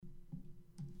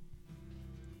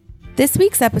This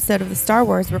week's episode of the Star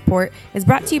Wars Report is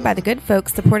brought to you by the good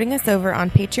folks supporting us over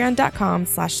on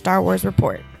patreon.com/Star Wars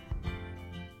Report.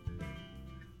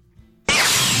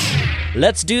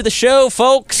 Let's do the show,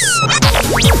 folks!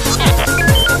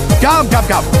 Come.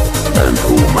 And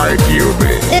who might you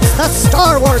be? It's the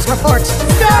Star Wars Report!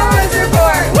 Star Wars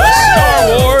Report! Woo!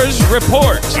 Star Wars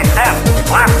Report!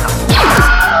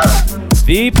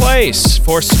 The place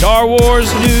for Star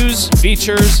Wars news,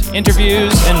 features,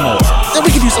 interviews, and more. Then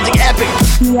we can do something epic!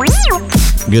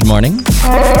 Good morning,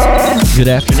 good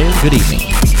afternoon, good evening.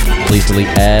 Please delete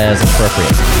as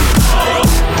appropriate.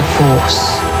 The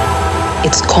Force.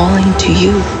 It's calling to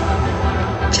you.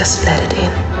 Just let it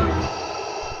in.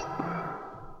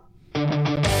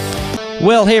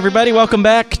 Well, hey everybody, welcome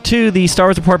back to the Star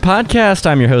Wars Report podcast.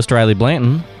 I'm your host, Riley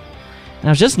Blanton. And I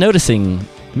was just noticing,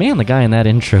 man, the guy in that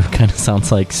intro kind of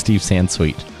sounds like Steve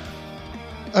Sansweet.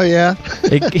 Oh, yeah?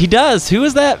 He does. Who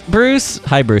is that, Bruce?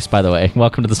 Hi, Bruce, by the way.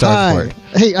 Welcome to the Star Wars Report.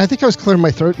 Hey, I think I was clearing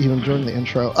my throat even during the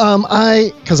intro.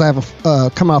 Because I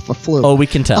have come off a flu. Oh, we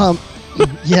can tell.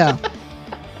 Yeah.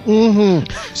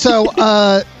 So,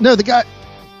 no, the guy...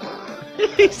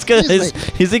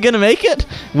 Is he gonna make it?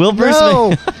 Will Bruce?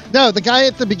 No, the guy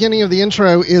at the beginning of the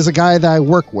intro is a guy that I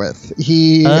work with.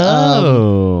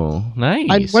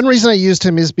 Nice. One reason I used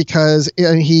him is because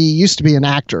he used to be an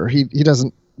actor. He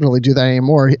doesn't really do that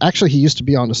anymore. He used to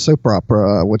be on a soap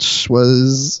opera, which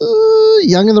was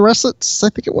Young and the Restless, I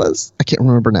think it was. I can't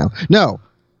remember now. No.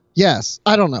 Yes.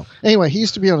 I don't know. Anyway, he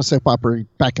used to be on a soap opera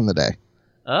back in the day.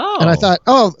 Oh. And I thought,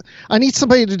 I need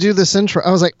somebody to do this intro. I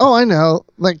was like, I know,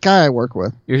 that guy I work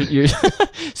with.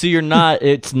 So you're not,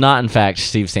 it's not in fact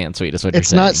Steve Sansweet is what you're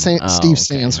saying. It's not Steve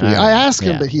Sansweet. Right. I asked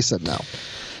him, but he said no.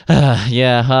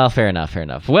 Yeah, well, fair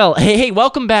enough. Well, hey,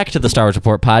 welcome back to the Star Wars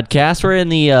Report podcast. We're in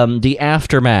the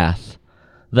aftermath,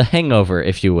 the hangover,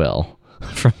 if you will,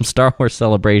 from Star Wars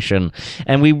Celebration.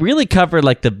 And we really covered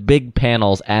like the big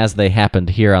panels as they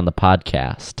happened here on the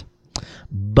podcast.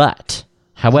 But,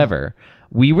 however,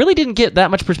 we really didn't get that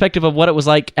much perspective of what it was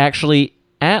like actually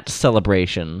at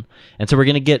Celebration. And so we're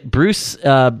going to get Bruce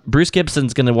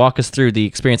Gibson's going to walk us through the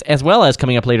experience, as well as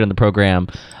coming up later in the program,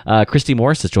 Christy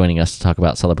Morris is joining us to talk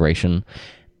about Celebration.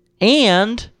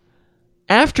 And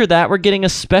after that, we're getting a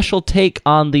special take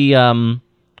on the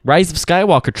Rise of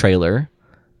Skywalker trailer,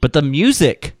 but the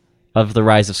music of the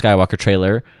Rise of Skywalker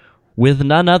trailer with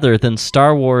none other than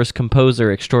Star Wars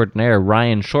composer extraordinaire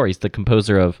Ryan Shore. He's the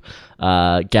composer of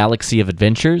Galaxy of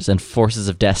Adventures and Forces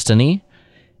of Destiny.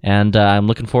 And I'm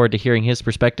looking forward to hearing his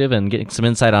perspective and getting some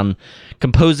insight on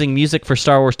composing music for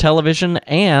Star Wars television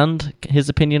and his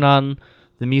opinion on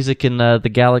the music in the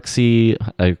Galaxy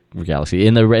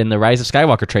in the Rise of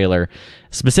Skywalker trailer.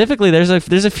 Specifically, there's a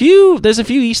few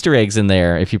Easter eggs in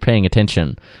there if you're paying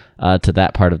attention to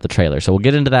that part of the trailer. So we'll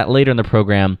get into that later in the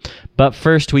program. But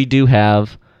first, we do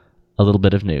have a little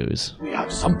bit of news. We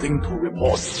have something to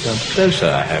report. Come closer,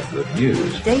 I have good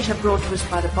news. Data brought to us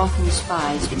by the Bothan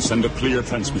spies. We can send a clear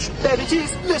transmission. There it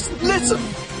is! Listen!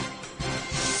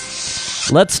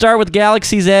 Let's start with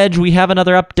Galaxy's Edge. We have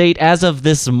another update as of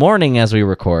this morning as we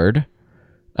record.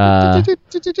 Very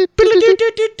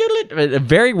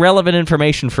relevant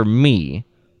information for me,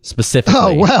 specifically.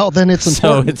 Oh, well, then it's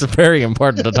important. So it's very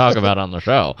important to talk about on the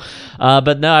show.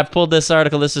 But no, I've pulled this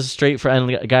article. This is straight for,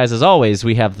 and guys, as always,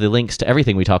 we have the links to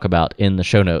everything we talk about in the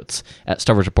show notes at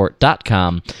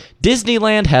StarWarsReport.com.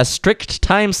 Disneyland has strict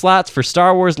time slots for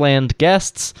Star Wars Land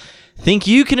guests. Think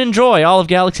you can enjoy all of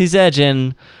Galaxy's Edge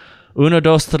in 4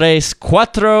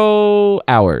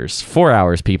 hours. 4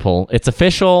 hours, people. It's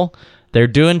official. They're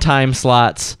doing time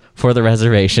slots for the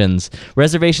reservations.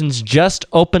 Reservations just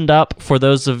opened up for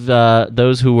those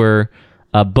who were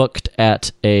booked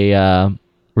at a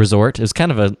resort. It's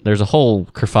kind of there's a whole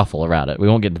kerfuffle around it. We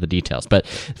won't get into the details, but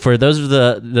for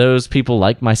those people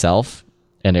like myself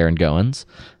and Aaron Goins,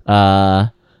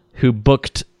 who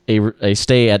booked a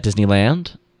stay at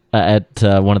Disneyland at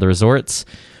one of the resorts,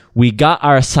 we got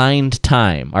our assigned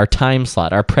time, our time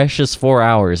slot, our precious 4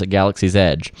 hours at Galaxy's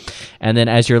Edge. And then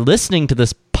as you're listening to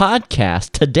this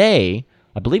podcast today,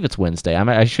 I believe it's Wednesday.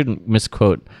 I shouldn't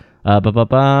misquote.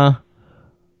 Where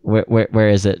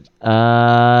is it?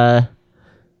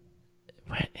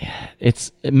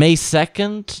 It's May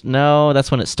 2nd? No,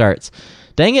 that's when it starts.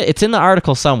 Dang it, it's in the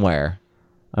article somewhere.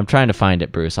 I'm trying to find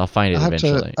it, Bruce. I'll find it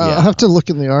eventually. I'll have to look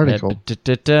in the article.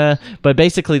 But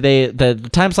basically, the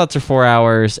time slots are 4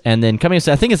 hours, and then I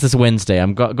think it's this Wednesday.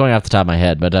 I'm going off the top of my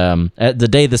head, but the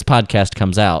day this podcast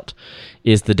comes out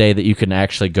is the day that you can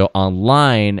actually go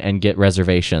online and get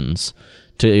reservations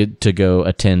to go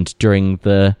attend during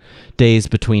the days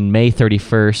between May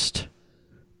 31st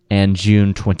and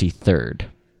June 23rd.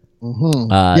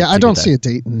 I don't see a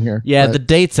date in here. Yeah, but the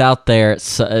date's out there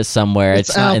somewhere.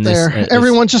 It's not out in there. this.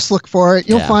 Everyone just look for it.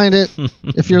 You'll find it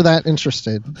if you're that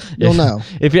interested. You'll know.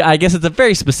 I guess it's a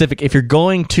very specific. If you're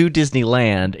going to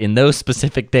Disneyland in those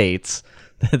specific dates,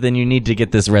 then you need to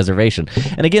get this reservation.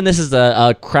 And again, this is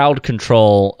a crowd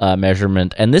control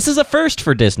measurement, and this is a first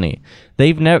for Disney.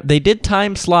 They did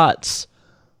time slots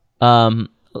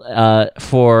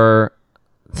for.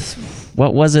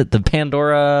 What was it? The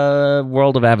Pandora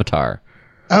World of Avatar.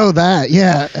 Oh, that,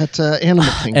 yeah, at Animal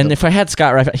Kingdom. And if I had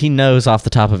Scott right, he knows off the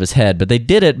top of his head, but they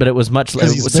did it, but it was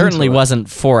it certainly wasn't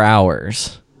 4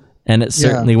 hours. And it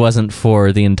certainly wasn't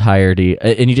for the entirety,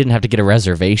 and you didn't have to get a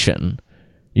reservation.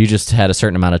 You just had a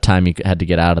certain amount of time you had to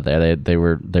get out of there. They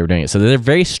were doing it. So they're a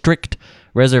very strict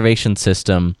reservation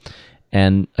system,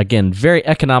 and again, very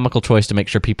economical choice to make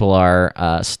sure people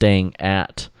are staying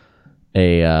at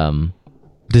a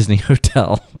Disney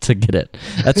hotel to get it.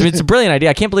 It's a brilliant idea.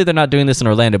 I can't believe they're not doing this in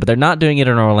Orlando, but they're not doing it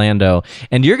in Orlando.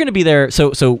 And you're going to be there.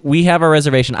 So we have our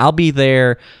reservation. I'll be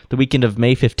there the weekend of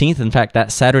May 15th. In fact,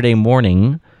 that Saturday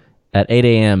morning at 8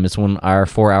 a.m. is when our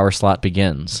 4-hour slot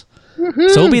begins. Woo-hoo.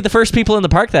 So we'll be the first people in the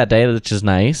park that day, which is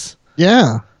nice.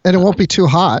 Yeah, and it won't be too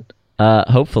hot.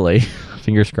 Hopefully.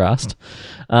 Fingers crossed.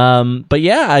 But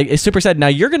yeah, I'm super excited. Now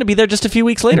you're going to be there just a few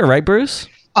weeks later, right, Bruce?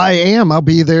 I am. I'll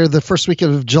be there the first week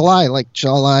of July, like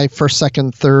July 1st,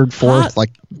 2nd, 3rd, 4th, like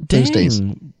those days.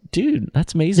 Dude,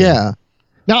 that's amazing. Yeah.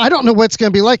 Now, I don't know what it's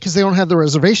going to be like because they don't have the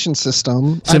reservation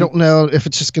system. So, I don't know if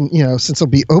it's just going to, since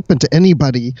it'll be open to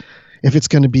anybody, if it's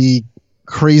going to be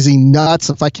crazy nuts,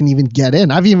 if I can even get in.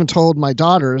 I've even told my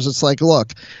daughters, it's like,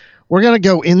 look, we're going to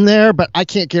go in there, but I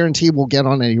can't guarantee we'll get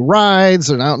on any rides,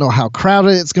 and I don't know how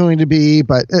crowded it's going to be,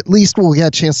 but at least we'll get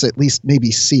a chance to at least maybe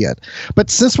see it. But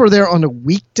since we're there on a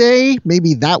weekday,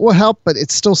 maybe that will help, but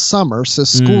it's still summer, so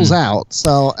school's out.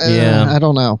 So I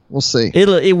don't know. We'll see.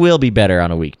 It will be better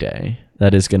on a weekday.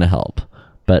 That is going to help.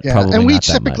 But probably and we not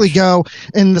that typically much. go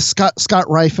in the Scott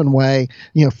Rifen way,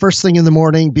 first thing in the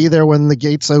morning, be there when the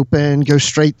gates open, go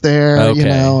straight there,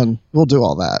 and we'll do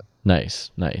all that. Nice.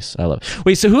 I love it.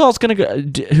 Wait, so who else gonna go?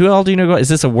 Who all do you know go? Is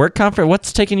this a work conference?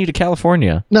 What's taking you to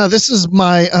California? No, this is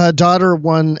my daughter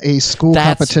won a school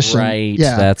competition. Right.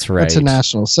 Yeah, that's right. It's a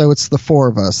national, so it's the 4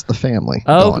 of us, the family.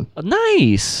 Oh,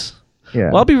 nice. Yeah.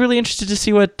 Well, I'll be really interested to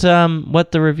see what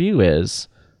the review is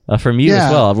from you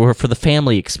as well for the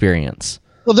family experience.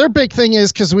 Well, their big thing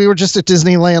is because we were just at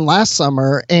Disneyland last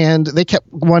summer, and they kept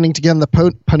wanting to get on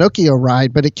the Pinocchio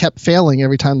ride, but it kept failing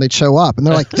every time they'd show up. And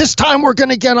they're like, this time we're going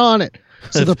to get on it.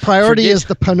 So the priority is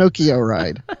the Pinocchio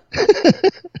ride.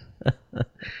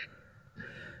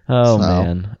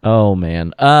 Oh,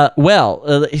 man.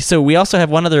 So we also have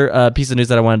one other piece of news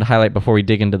that I wanted to highlight before we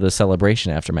dig into the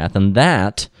celebration aftermath, and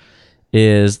that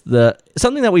is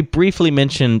something that we briefly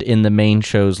mentioned in the main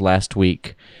shows last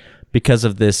week. Because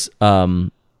of this,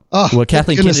 Kathleen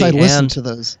Kennedy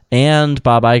and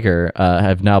Bob Iger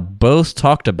have now both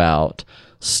talked about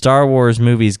Star Wars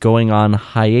movies going on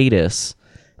hiatus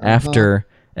after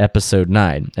Episode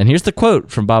 9. And here's the quote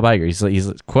from Bob Iger.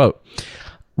 He's quote,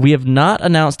 "We have not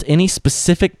announced any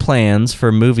specific plans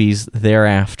for movies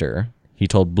thereafter," he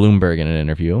told Bloomberg in an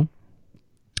interview.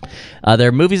 "There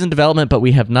are movies in development, but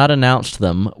we have not announced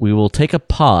them. We will take a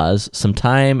pause, some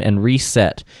time, and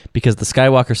reset because the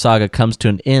Skywalker saga comes to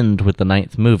an end with the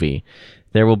 9th movie.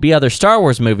 There will be other Star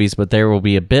Wars movies, but there will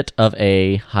be a bit of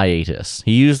a hiatus."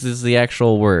 He uses the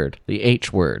actual word, the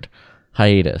H word,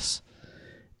 hiatus.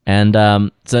 And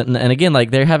again, like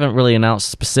they haven't really announced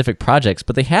specific projects,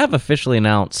 but they have officially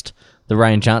announced the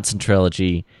Rian Johnson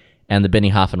trilogy and the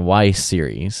Benioff and Weiss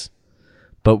series.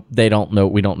 But we don't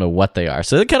know what they are.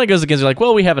 So it kind of goes against, you're like,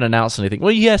 well, we haven't announced anything.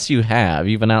 Well, yes, you have.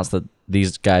 You've announced that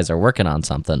these guys are working on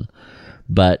something,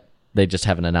 but they just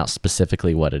haven't announced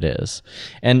specifically what it is.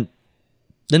 And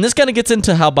then this kind of gets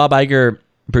into how Bob Iger,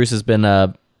 Bruce, has been,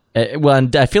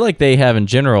 and I feel like they have in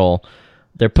general,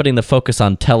 they're putting the focus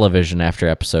on television after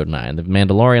Episode 9. The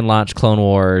Mandalorian launch, Clone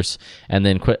Wars, and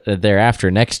then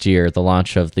thereafter, next year, the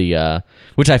launch of the,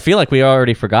 which I feel like we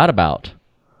already forgot about.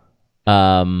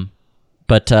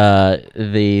 But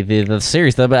the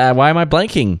series, why am I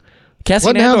blanking?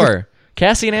 Cassian Andor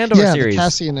series. The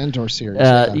Cassian Andor series.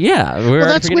 Well,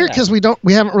 that's weird because we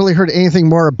haven't really heard anything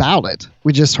more about it.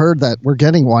 We just heard that we're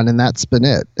getting one, and that's been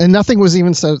it. And nothing was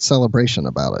even said at Celebration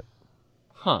about it.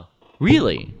 Huh?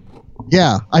 Really?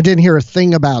 Yeah, I didn't hear a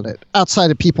thing about it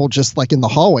outside of people just like in the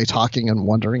hallway talking and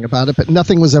wondering about it, but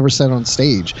nothing was ever said on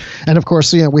stage. And of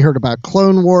course, we heard about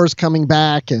Clone Wars coming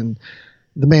back and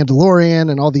The Mandalorian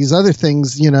and all these other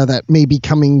things, that may be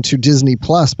coming to Disney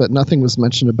Plus, but nothing was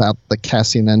mentioned about the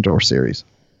Cassian Andor series.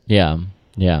 Yeah.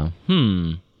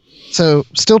 So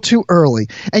still too early.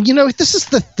 And this is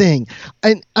the thing.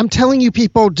 I'm telling you,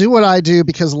 people, do what I do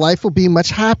because life will be much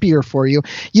happier for you.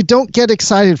 You don't get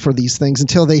excited for these things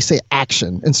until they say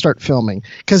action and start filming.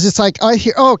 Because it's like, I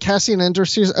hear, Cassian Andor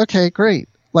series. Okay, great.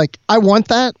 Like, I want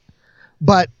that,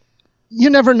 but you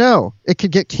never know. It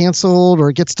could get canceled or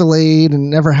it gets delayed and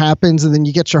never happens, and then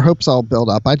you get your hopes all built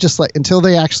up. I just like, until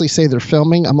they actually say they're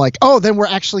filming, I'm like, then we're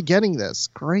actually getting this.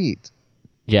 Great.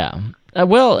 Yeah. The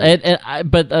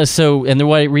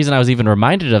reason I was even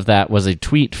reminded of that was a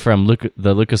tweet from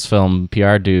the Lucasfilm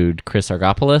PR dude, Chris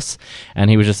Argopoulos, and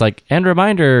he was just like, and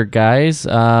reminder, guys,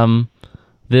 I know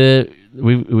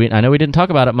we didn't talk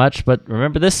about it much, but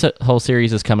remember this whole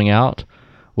series is coming out,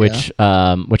 which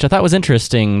I thought was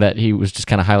interesting that he was just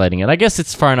kind of highlighting it. I guess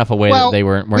it's far enough away that they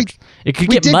weren't it could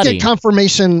get muddy. We did get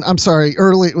confirmation,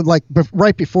 early, like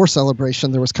right before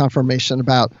Celebration, there was confirmation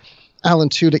about Alan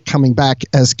Tudyk coming back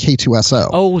as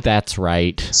K2SO. Oh, that's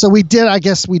right. So we did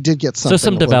get something. So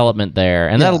some development there,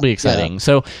 and that'll be exciting.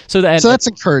 Yeah. So that's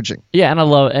encouraging. Yeah, and I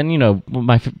love, and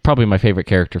probably my favorite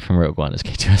character from Rogue One is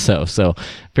K2SO. So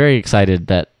very excited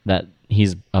that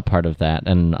he's a part of that,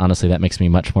 and honestly, that makes me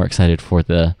much more excited for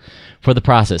the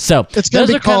process. So it's going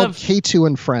to be called K2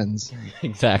 and Friends.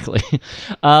 Exactly.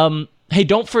 Hey,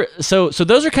 so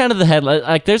those are kind of the headlines.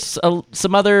 Like, there's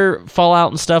some other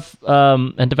Fallout and stuff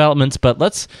and developments, but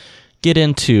let's get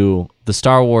into the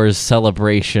Star Wars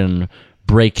Celebration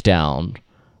breakdown.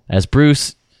 As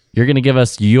Bruce, you're going to give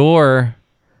us your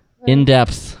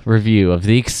in-depth review of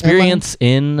the experience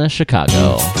in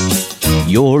Chicago.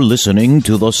 You're listening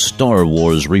to the Star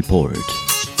Wars Report.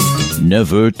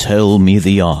 Never tell me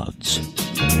the odds.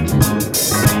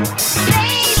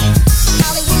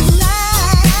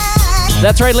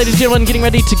 That's right, ladies and gentlemen, getting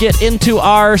ready to get into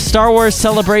our Star Wars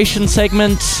Celebration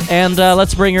segment, and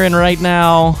let's bring her in right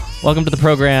now. Welcome to the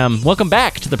program. Welcome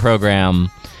back to the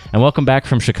program, and welcome back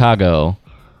from Chicago.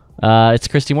 It's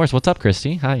Christy Morse. What's up,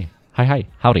 Christy? Hi.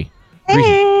 Howdy.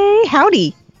 Hey,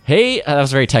 howdy. Hey, that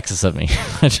was very Texas of me.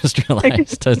 I just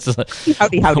realized.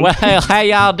 Howdy. Well, how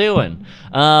y'all doing?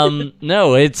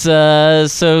 No, it's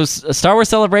so Star Wars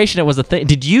Celebration. It was a thing.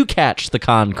 Did you catch the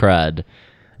con crud?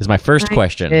 Is my first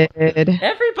question. Did.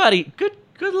 Everybody, good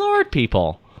Lord,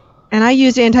 people. And I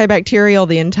used antibacterial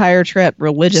the entire trip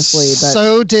religiously. But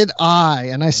so did I,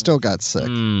 and I still got sick.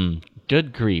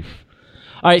 Good grief.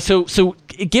 All right, so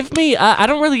give me. I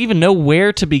don't really even know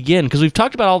where to begin because we've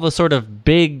talked about all the sort of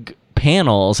big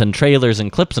panels and trailers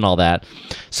and clips and all that.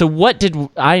 So what did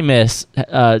I miss?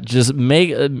 Just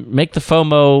make the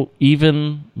FOMO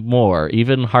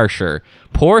even harsher.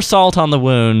 Pour salt on the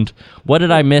wound. What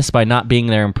did I miss by not being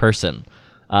there in person?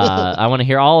 I want to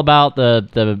hear all about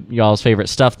the y'all's favorite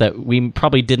stuff that we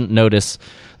probably didn't notice,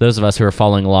 those of us who are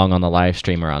following along on the live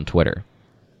stream or on Twitter.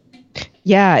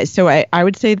 Yeah, so I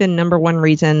would say the number one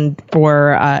reason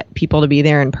for people to be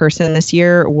there in person this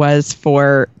year was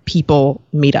for people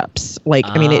meetups.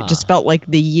 I mean, it just felt like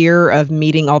the year of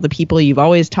meeting all the people you've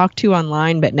always talked to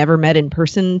online but never met in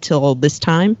person till this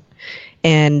time.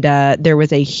 And there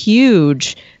was a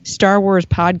huge Star Wars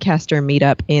podcaster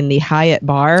meetup in the Hyatt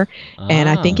bar, and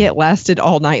I think it lasted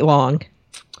all night long.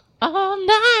 All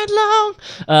night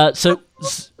long.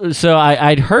 So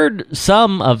I'd heard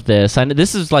some of this. I know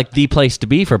this is like the place to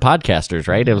be for podcasters,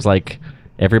 right? It was like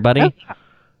everybody. Oh,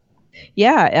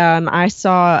 yeah. I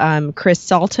saw Chris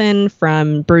Salton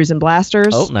from Brews and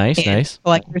Blasters. Oh, nice.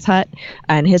 Collector's Hut.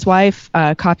 And his wife,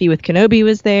 Coffee with Kenobi,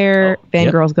 was there.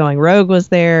 Fangirls Going Rogue was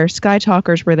there. Sky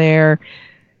Talkers were there.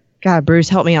 God, Bruce,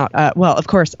 help me out. Well, of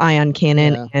course, Ion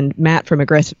Cannon and Matt from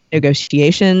Aggressive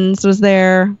Negotiations was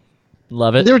there.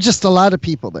 Love it. There were just a lot of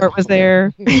people there. It was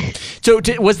there. So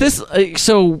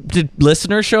did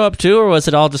listeners show up too, or was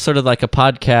it all just sort of like a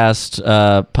podcasters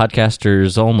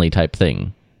only type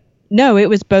thing? No, it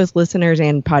was both listeners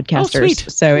and podcasters. Oh, sweet.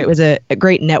 So it was a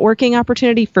great networking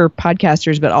opportunity for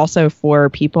podcasters, but also for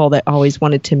people that always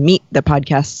wanted to meet the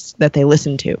podcasts that they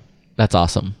listen to. That's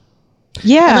awesome.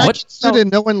 Yeah.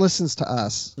 No one listens to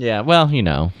us. Yeah, well,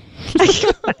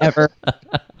 Whatever.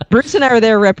 Bruce and I are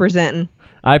there representing.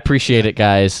 I appreciate it,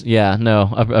 guys. Yeah,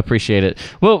 no, I appreciate it.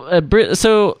 Well,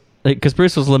 so because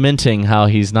Bruce was lamenting how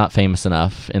he's not famous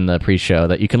enough in the pre-show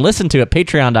that you can listen to at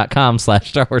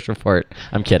patreon.com/Star Wars Report.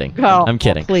 I'm kidding. I'm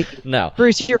kidding. Please. No,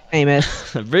 Bruce, you're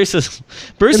famous. Bruce is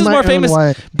more famous.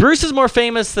 Bruce is more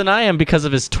famous than I am because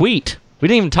of his tweet. We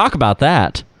didn't even talk about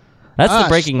that. That's the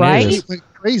breaking news. It went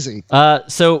crazy.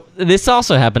 So this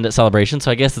also happened at Celebration, so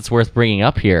I guess it's worth bringing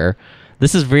up here.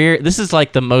 This is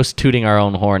like the most tooting our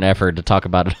own horn effort to talk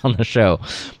about it on the show.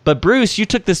 But Bruce, you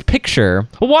took this picture.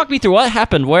 Well, walk me through what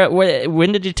happened.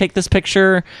 When did you take this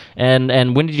picture,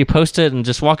 and when did you post it? And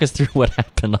just walk us through what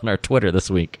happened on our Twitter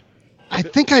this week. I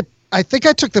think I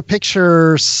took the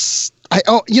picture.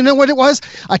 You know what it was?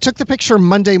 I took the picture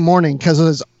Monday morning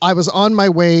because I was on my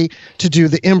way to do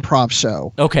the improv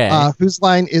show. Okay. Whose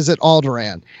Line Is It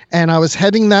Alderaan? And I was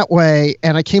heading that way,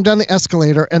 and I came down the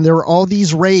escalator, and there were all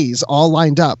these rays all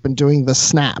lined up and doing the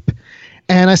snap.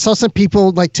 And I saw some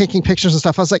people like taking pictures and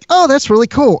stuff. I was like, oh, that's really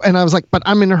cool. And I was like, but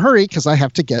I'm in a hurry because I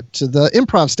have to get to the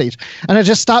improv stage. And I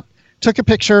just stopped, took a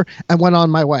picture, and went on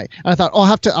my way. And I thought,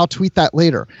 oh, I'll tweet that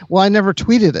later. Well, I never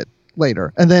tweeted it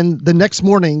later. And then the next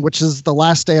morning, which is the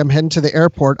last day I'm heading to the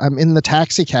airport, I'm in the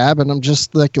taxi cab and I'm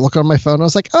just like looking on my phone. I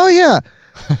was like, oh yeah,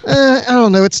 I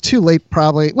don't know. It's too late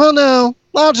probably. Well, no,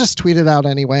 I'll just tweet it out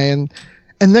anyway. And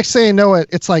next thing I know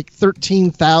it's like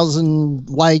 13,000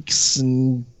 likes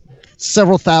and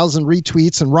several thousand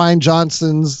retweets, and Ryan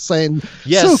Johnson's saying,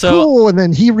 so cool. And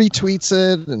then he retweets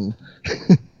it, and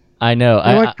I know.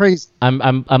 I went crazy.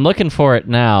 I'm looking for it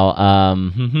now.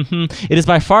 It is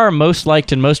by far most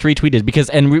liked and most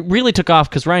retweeted really took off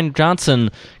because Ryan Johnson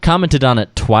commented on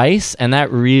it twice, and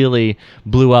that really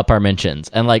blew up our mentions.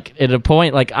 And like at a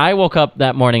point, like I woke up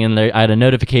that morning and I had a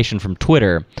notification from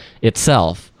Twitter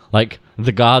itself, like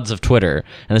the gods of Twitter,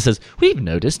 and it says, we've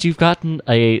noticed you've gotten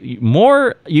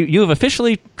you have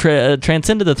officially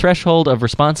transcended the threshold of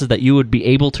responses that you would be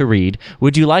able to read.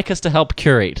 Would you like us to help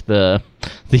curate the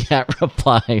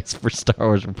replies for Star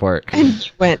Wars Report? And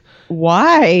you went,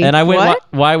 why? And I went,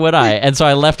 why would I? And so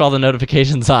I left all the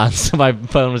notifications on, so my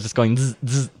phone was just going zzz,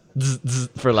 zzz, zzz, zzz,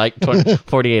 for like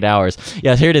 48 hours.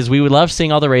 Yeah, here it is. We would love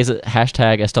seeing all the rays at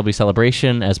 #SW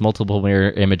Celebration as multiple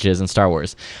mirror images in Star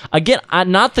Wars. Again,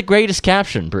 not the greatest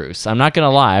caption, Bruce. I'm not going to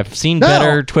lie. I've seen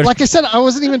better Twitter. Like I said, I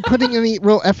wasn't even putting any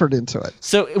real effort into it.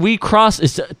 So we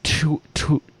crossed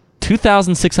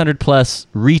 2,600 plus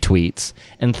retweets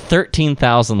and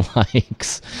 13,000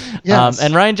 likes. Yes.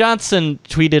 And Ryan Johnson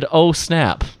tweeted, "Oh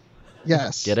snap!"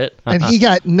 Yes. Get it? And he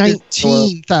got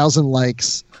 19,000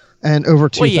 likes and over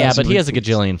 2,000. Well, yeah, but he has a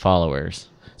gajillion followers.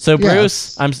 So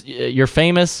Bruce, you're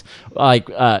famous. Like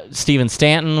Steven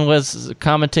Stanton was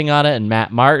commenting on it, and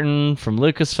Matt Martin from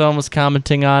Lucasfilm was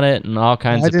commenting on it, and all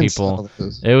kinds of people.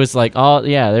 It was like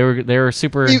they were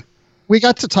super. We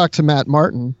got to talk to Matt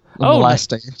Martin on the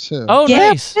last day too. Oh,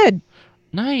 yeah,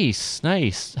 nice.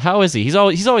 How is he? He's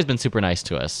always been super nice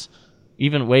to us,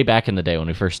 even way back in the day when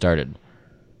we first started.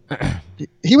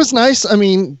 He was nice. I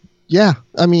mean, yeah.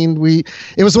 I mean,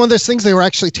 it was one of those things. They were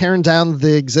actually tearing down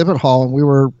the exhibit hall, and we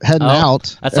were heading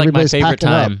out. That's like my favorite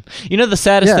time. You know, the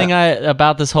saddest thing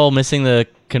about this whole missing the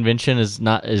convention is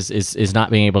not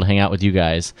being able to hang out with you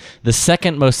guys. The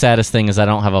second most saddest thing is I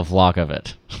don't have a vlog of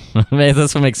it.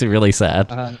 That's what makes it really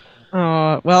sad.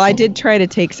 Well, I did try to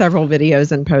take several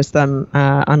videos and post them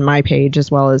on my page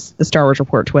as well as the Star Wars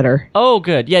Report Twitter. Oh,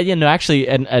 good. Yeah, no, actually,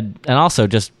 and also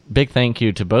just big thank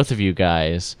you to both of you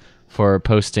guys for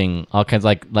posting all kinds,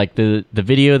 like the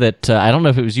video that I don't know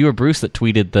if it was you or Bruce that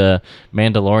tweeted the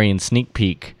Mandalorian sneak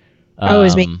peek. It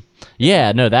was me.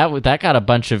 Yeah, no, that got a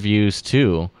bunch of views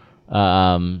too.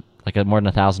 Like more than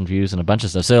 1,000 views and a bunch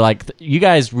of stuff. So like you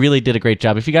guys really did a great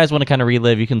job. If you guys want to kind of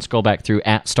relive, you can scroll back through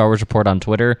at Star Wars Report on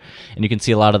Twitter, and you can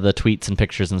see a lot of the tweets and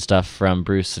pictures and stuff from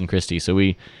Bruce and Christy. So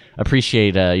we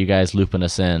appreciate you guys looping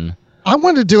us in. I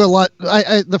wanted to do a lot.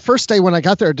 I the first day when I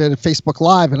got there, I did a Facebook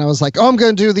Live, and I was like, oh, I'm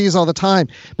going to do these all the time.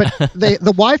 But the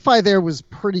Wi-Fi there was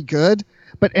pretty good.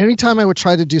 But anytime I would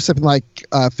try to do something like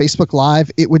Facebook Live,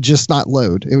 it would just not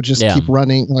load. It would just keep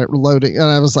running, like loading. And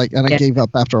I was like, I gave up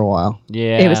after a while.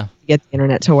 Yeah. It was to get the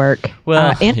internet to work.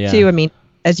 Well, too, I mean,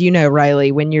 as you know,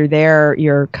 Riley, when you're there,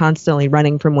 you're constantly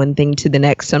running from one thing to the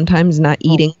next, sometimes not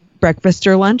eating breakfast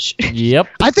or lunch. Yep.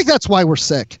 I think that's why we're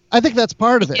sick. I think that's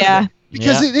part of it. Yeah.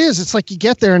 Because it is. It's like you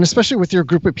get there, and especially with your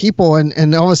group of people,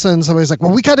 and all of a sudden somebody's like,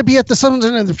 well, we got to be at the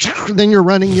something, and then you're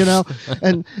running,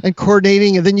 and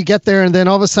coordinating, and then you get there, and then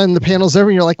all of a sudden the panel's over,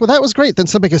 and you're like, well, that was great. Then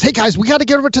somebody goes, hey, guys, we got to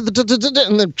get over to the,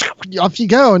 and then off you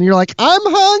go, and you're like, I'm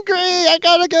hungry. I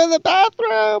got to go to the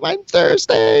bathroom. I'm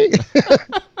thirsty.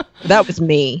 That was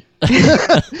me.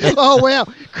 Oh, wow.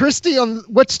 Christy, on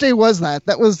which day was that?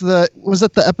 That was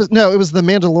it the episode? No, it was the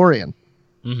Mandalorian.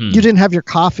 Mm-hmm. You didn't have your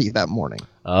coffee that morning.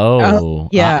 Oh,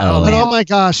 yeah. Uh-oh. But oh my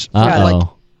gosh, for like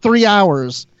 3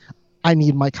 hours, I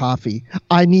need my coffee.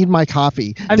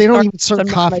 They don't even serve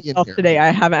coffee in here. Today, I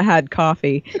haven't had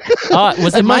coffee.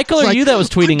 Was it Michael or you that was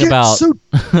tweeting about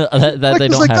that they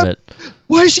don't have it?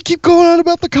 Why does she keep going on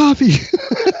about the coffee?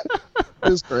 It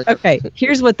was great. Okay,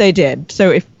 here's what they did.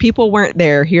 So if people weren't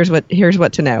there, here's what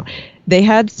to know. they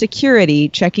had security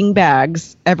checking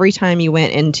bags every time you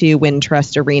went into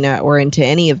Wintrust Arena or into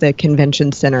any of the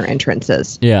convention center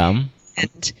entrances. Yeah.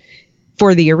 And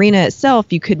for the arena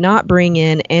itself, you could not bring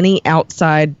in any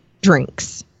outside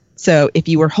drinks. So if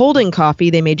you were holding coffee,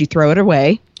 they made you throw it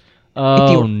away. Oh,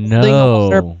 if you were holding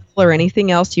a water or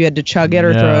anything else, you had to chug it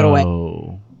or throw it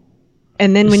away.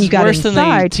 And then when you got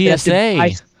inside, you had to buy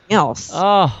something else.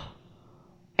 Oh.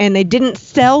 And they didn't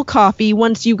sell coffee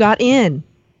once you got in.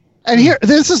 And here,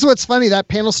 this is what's funny. That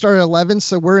panel started at 11,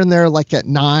 so we're in there like at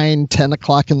 9, 10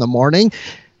 o'clock in the morning.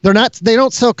 They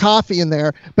don't sell coffee in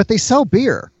there, but they sell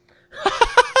beer.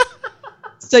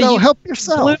 So you help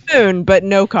yourself. Blue Moon, but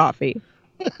no coffee.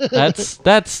 That's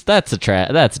a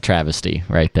travesty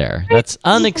right there. That's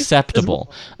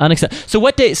unacceptable. So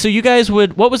what day? So you guys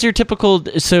would? What was your typical?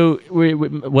 So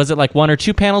was it like 1 or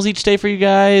 2 panels each day for you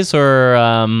guys, or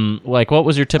like what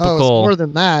was your typical? Oh, it's more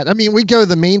than that. I mean, we go to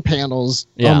the main panels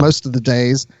on most of the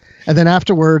days, and then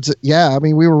afterwards, I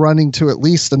mean, we were running to at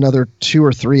least another 2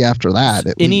 or 3 after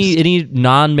that. Any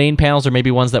non-main panels, or maybe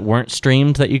ones that weren't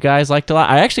streamed that you guys liked a lot?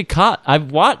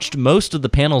 I've watched most of the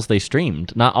panels they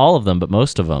streamed, not all of them, but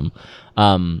most of them.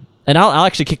 And I'll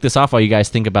actually kick this off while you guys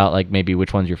think about like maybe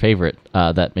which one's your favorite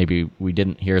that maybe we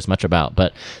didn't hear as much about.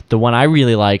 But the one I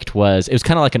really liked it was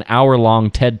kind of like an hour-long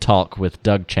TED Talk with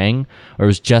Doug Chang, or it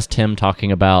was just him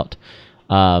talking about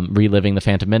reliving the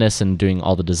Phantom Menace and doing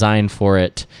all the design for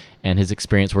it, and his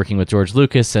experience working with George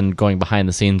Lucas and going behind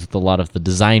the scenes with a lot of the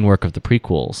design work of the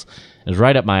prequels. It was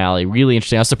right up my alley. Really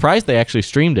interesting. I was surprised they actually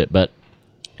streamed it, but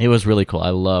it was really cool.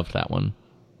 I loved that one.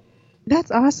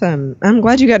 That's awesome. I'm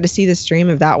glad you got to see the stream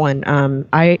of that one.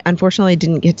 I unfortunately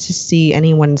didn't get to see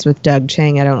anyone's with Doug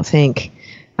Chang, I don't think.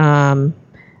 Well,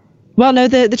 no,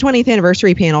 the 20th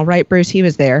anniversary panel, right, Bruce? He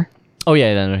was there. Oh,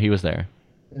 yeah, no, he was there.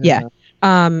 Yeah.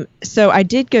 So I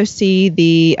did go see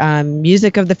the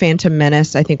music of the Phantom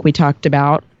Menace, I think we talked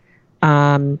about.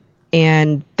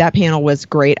 And that panel was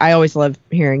great. I always love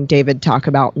hearing David talk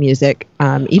about music,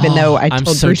 even though I'm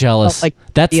told so Bruce jealous. Like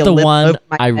that's the one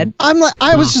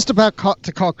I was just about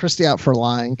to call Christy out for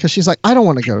lying because she's like, I don't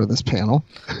want to go to this panel.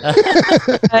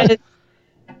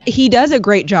 He does a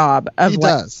great job of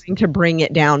trying to bring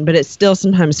it down, but it still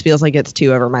sometimes feels like it's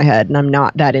too over my head, and I'm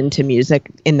not that into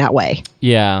music in that way.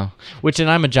 Yeah, and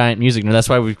I'm a giant music nerd. That's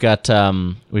why we've got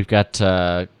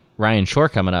Ryan Shore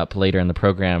coming up later in the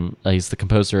program. He's the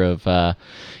composer of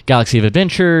Galaxy of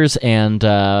Adventures and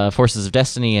Forces of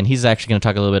Destiny, and he's actually going to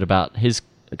talk a little bit about his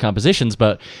compositions.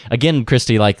 But again,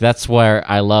 Christy, like that's where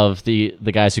I love the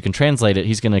guys who can translate it.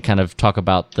 He's going to kind of talk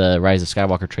about the Rise of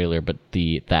Skywalker trailer, but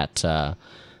the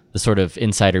sort of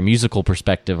insider musical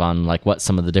perspective on like what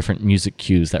some of the different music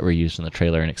cues that were used in the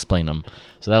trailer and explain them.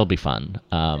 So that'll be fun.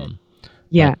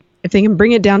 If they can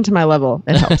bring it down to my level,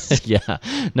 it helps. Yeah.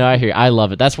 No, I hear you. I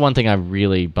love it. That's one thing I'm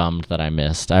really bummed that I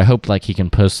missed. I hope like he can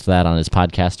post that on his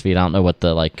podcast feed. I don't know what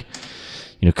the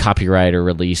copyright or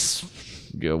release,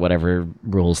 whatever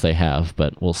rules they have,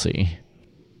 but we'll see.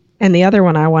 And the other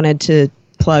one I wanted to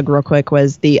plug real quick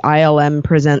was the ILM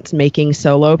Presents Making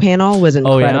Solo panel was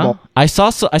incredible. Oh, yeah? I saw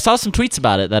some tweets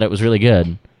about it that it was really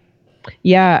good.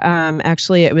 Yeah,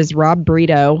 actually, it was Rob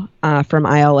Brito from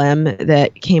ILM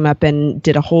that came up and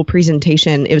did a whole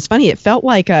presentation. It was funny. It felt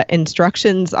like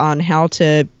instructions on how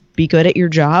to be good at your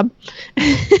job.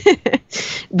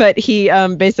 But he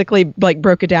basically like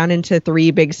broke it down into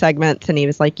 3 big segments. And he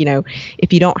was like,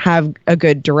 if you don't have a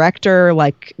good director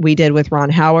like we did with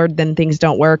Ron Howard, then things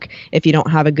don't work. If you don't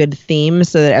have a good theme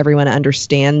so that everyone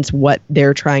understands what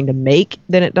they're trying to make,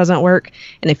 then it doesn't work.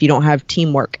 And if you don't have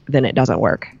teamwork, then it doesn't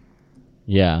work.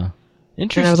 Yeah.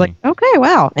 Interesting. And I was like, okay,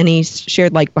 wow. And he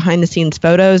shared like behind the scenes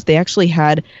photos. They actually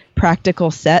had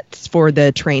practical sets for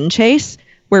the train chase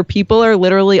where people are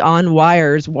literally on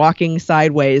wires walking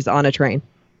sideways on a train.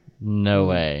 No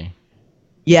way.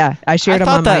 Yeah, I shared them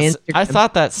on my Instagram. I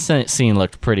thought that scene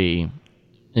looked pretty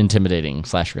intimidating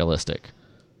 / realistic.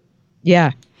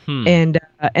 Yeah. And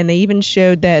they even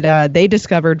showed that they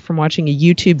discovered from watching a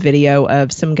YouTube video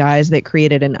of some guys that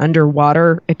created an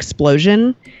underwater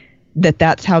explosion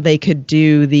that's how they could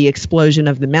do the explosion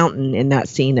of the mountain in that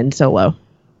scene in Solo.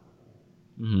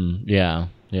 Yeah.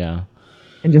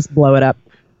 And just blow it up.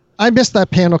 I missed that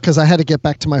panel because I had to get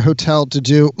back to my hotel to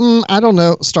do, I don't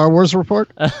know, Star Wars report.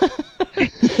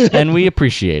 And we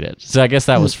appreciate it. So I guess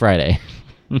that was Friday.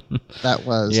 That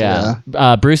was, yeah.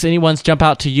 Bruce, any ones jump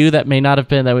out to you that we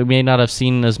may not have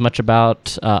seen as much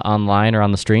about online or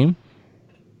on the stream?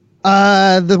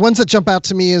 The ones that jump out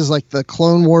to me is like the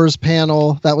Clone Wars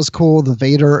panel. That was cool. The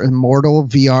Vader Immortal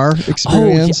VR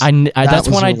experience. Oh, that's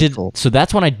one I did. Cool. So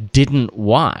that's one I didn't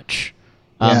watch.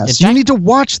 Yes, you need to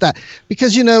watch that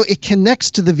because it connects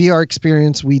to the VR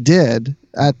experience we did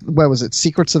at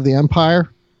Secrets of the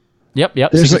Empire. Yep.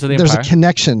 There's a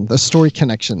connection, a story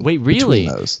connection. Wait, really?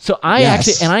 Those. So I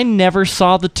I never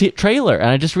saw the trailer, and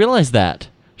I just realized that.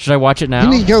 Should I watch it now? You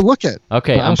need to go look it.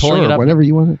 Okay, I'm pulling it up. Whatever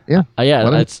you want. Yeah.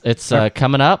 Yeah, it's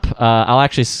coming up. I'll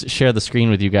actually share the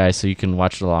screen with you guys so you can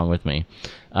watch it along with me,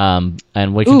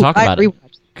 and we can talk about it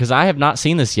because I have not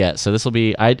seen this yet. So this will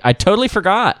be. I totally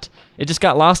forgot. It just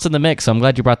got lost in the mix. So I'm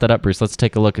glad you brought that up, Bruce. Let's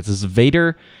take a look. It's this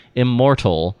Vader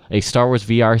Immortal, a Star Wars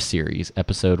VR series,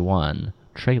 Episode 1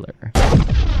 trailer.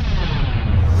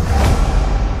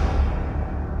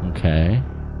 Okay.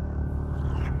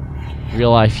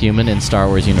 Real life human in Star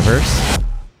Wars universe.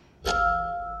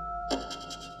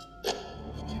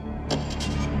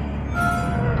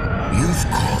 You've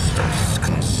caused us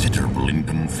considerable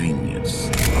inconvenience.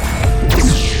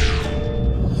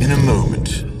 In a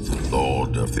moment, the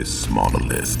Lord of this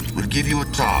monolith will give you a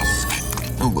task.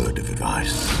 A word of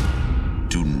advice.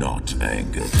 Do not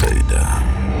anger Vader.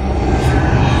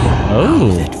 Oh.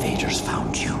 Now that Vader's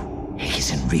found you,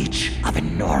 he's in reach of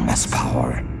enormous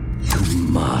power. You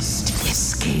must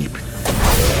escape.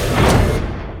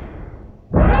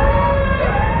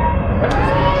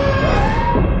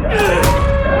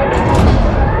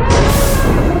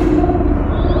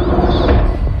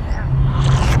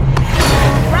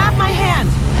 Grab my hand!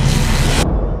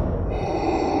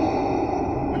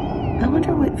 I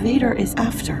wonder what Vader is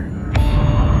after.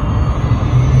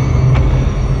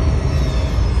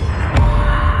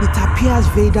 It appears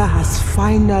Vader has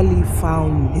finally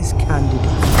found his candidate.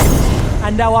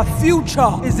 And our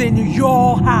future is in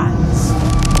your hands.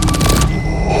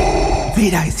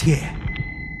 Vader is here.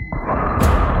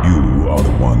 You are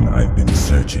the one I've been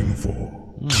searching for.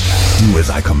 Do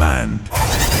as I command.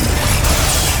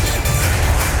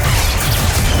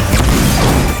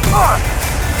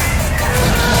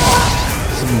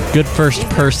 Some good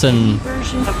first-person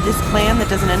version of this plan that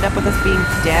doesn't end up with us being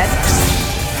dead.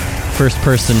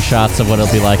 First-person shots of what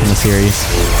it'll be like in the series.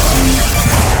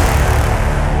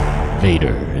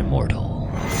 Vader Immortal.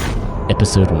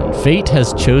 Episode 1. Fate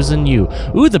has chosen you.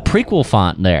 Ooh, the prequel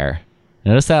font there.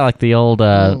 Notice that, like the old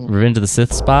Revenge of the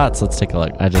Sith spots? Let's take a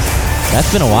look.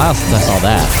 That's been a while since I saw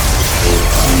that.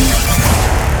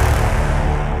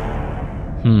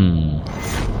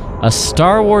 A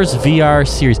Star Wars VR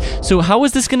series. So how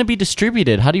is this going to be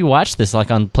distributed? How do you watch this? Like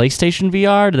on PlayStation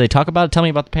VR? Do they talk about it? Tell me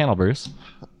about the panel, Bruce.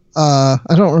 I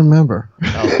don't remember.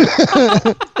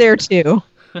 Oh. There too.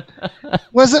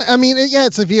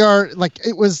 It's a VR. Like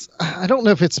it was. I don't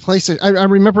know if it's PlayStation. I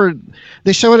remember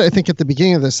they showed it. I think at the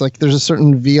beginning of this, like there's a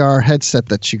certain VR headset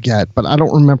that you get, but I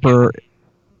don't remember.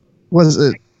 Was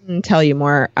it? I can tell you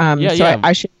more. Yeah.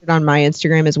 I shared it on my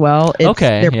Instagram as well.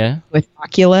 They're with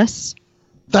Oculus.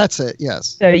 That's it.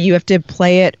 Yes. So you have to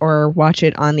play it or watch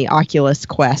it on the Oculus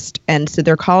Quest, and so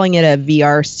they're calling it a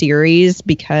VR series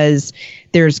because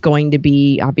there's going to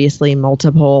be obviously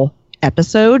multiple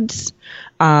episodes.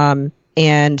 And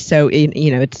so,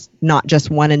 it's not just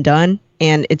one and done,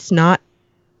 and it's not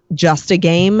just a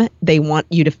game. They want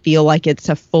you to feel like it's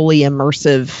a fully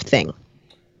immersive thing.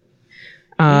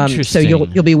 So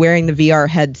you'll be wearing the VR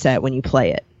headset when you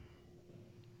play it.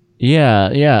 Yeah.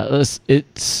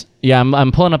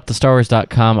 I'm pulling up the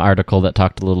StarWars.com article that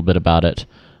talked a little bit about it,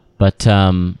 but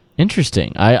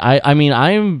interesting. I mean,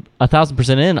 I'm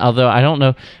 1,000% in. Although I don't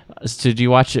know. So do you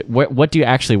watch it? What do you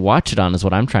actually watch it on? Is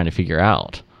what I'm trying to figure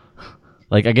out.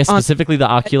 Like, I guess specifically the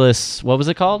Oculus. What was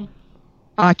it called?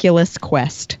 Oculus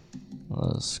Quest.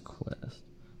 Let's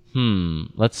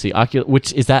see.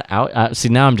 Which is that out? See,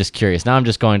 now I'm just curious. Now I'm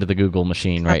just going to the Google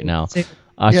machine right now. Yeah,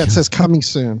 it says coming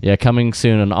soon. Yeah, coming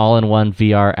soon, an all-in-one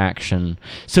VR action.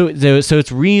 So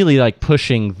it's really like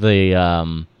pushing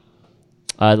the.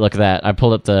 Look at that! I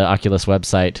pulled up the Oculus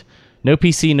website. No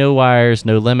PC, no wires,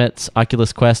 no limits.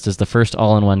 Oculus Quest is the first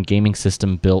all-in-one gaming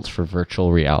system built for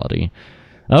virtual reality.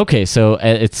 Okay, so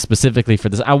it's specifically for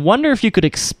this. I wonder if you could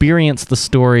experience the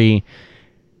story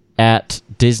at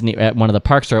Disney, at one of the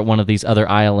parks, or at one of these other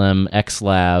ILM, X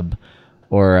Lab,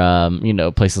 or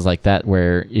places like that,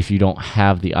 where if you don't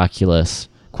have the Oculus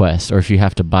Quest, or if you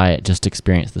have to buy it, just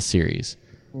experience the series.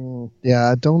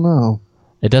 Yeah, I don't know.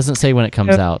 It doesn't say when it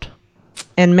comes out.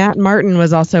 And Matt Martin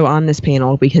was also on this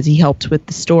panel because he helped with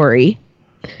the story.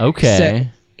 Okay. So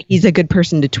he's a good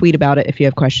person to tweet about it if you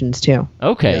have questions too.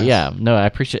 Okay, yes. Yeah. No, I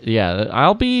appreciate. Yeah,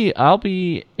 I'll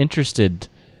be interested.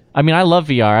 I mean, I love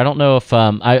VR. I don't know if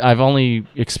I've only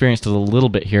experienced it a little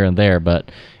bit here and there,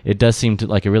 but it does seem to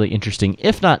like a really interesting,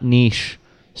 if not niche,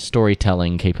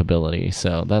 storytelling capability.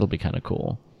 So that'll be kind of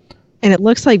cool. And it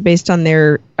looks like based on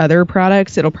their other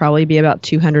products, it'll probably be about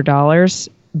 $200,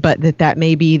 but that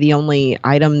may be the only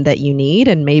item that you need.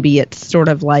 And maybe it's sort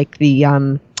of like the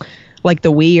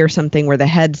Wii or something where the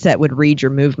headset would read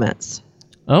your movements.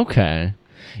 Okay.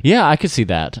 Yeah, I could see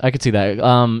that.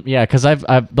 Yeah, because I've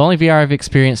the only VR I've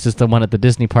experienced is the one at the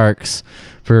Disney parks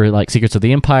for like Secrets of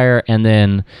the Empire, and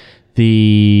then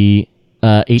the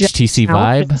HTC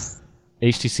Vive.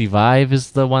 HTC Vive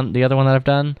is the other one that I've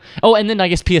done. Oh, and then I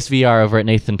guess PSVR over at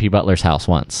Nathan P. Butler's house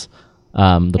once.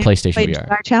 The PlayStation VR.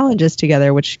 Jedi challenges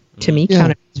together, which to me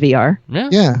counted as VR.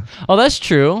 Yeah. Oh, that's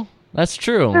true. Yeah.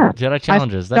 Jedi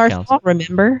challenges. That Darth counts. Maul,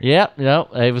 remember? Yep. No,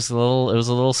 it was a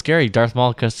little scary. Darth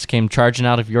Maul came charging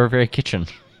out of your very kitchen.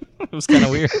 It was kind of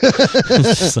weird.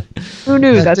 Who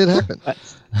knew that did happen?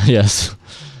 Yes.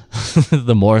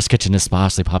 The Morris kitchen is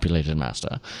sparsely populated,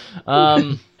 Master.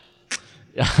 More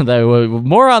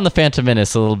on the Phantom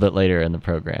Menace a little bit later in the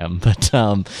program, but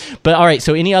all right.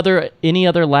 So any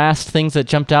other last things that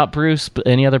jumped out, Bruce?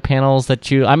 Any other panels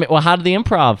that you? How did the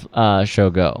improv show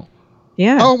go?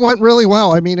 Yeah. Oh, it went really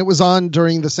well. I mean, it was on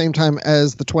during the same time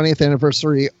as the 20th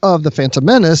anniversary of the Phantom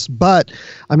Menace, but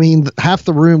I mean, half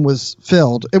the room was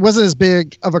filled. It wasn't as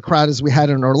big of a crowd as we had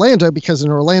in Orlando, because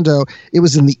in Orlando it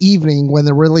was in the evening when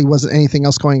there really wasn't anything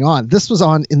else going on. This was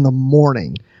on in the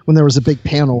morning when there was a big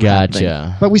panel. Gotcha.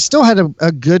 Happening. But we still had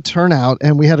a good turnout,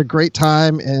 and we had a great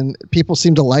time, and people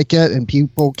seemed to like it, and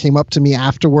people came up to me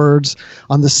afterwards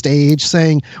on the stage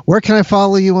saying, where can I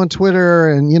follow you on Twitter?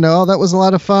 And, that was a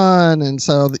lot of fun. And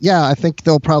so, yeah, I think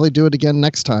they'll probably do it again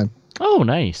next time. Oh,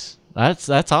 nice. That's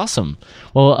awesome.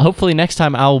 Well, hopefully next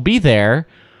time I'll be there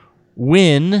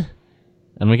when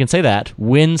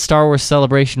Star Wars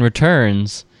Celebration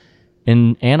returns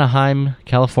in Anaheim,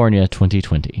 California,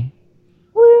 2020.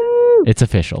 It's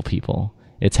official, people.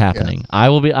 It's happening.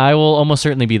 Yeah. I will almost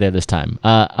certainly be there this time.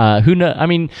 Who knows? I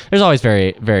mean, there's always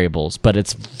variables, but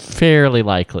it's fairly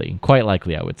likely, quite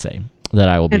likely, I would say, that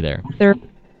I will be there.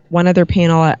 One other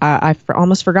panel I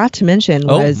almost forgot to mention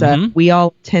was we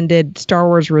all attended Star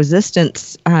Wars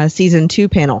Resistance Season 2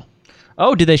 panel.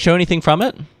 Oh, did they show anything from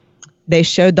it? They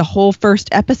showed the whole first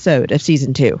episode of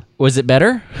Season 2. Was it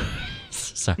better?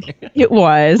 Sorry. It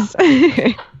was.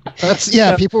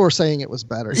 People were saying it was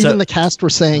better. Even the cast were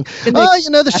saying,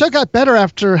 the show got better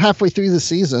after halfway through the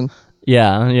season.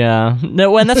 Yeah.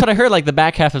 No, and that's what I heard. Like the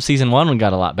back half of season 1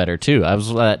 got a lot better too.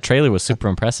 That trailer was super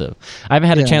impressive. I haven't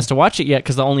had a chance to watch it yet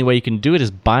because the only way you can do it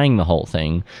is buying the whole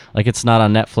thing. Like it's not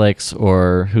on Netflix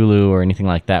or Hulu or anything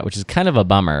like that, which is kind of a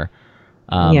bummer.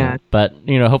 But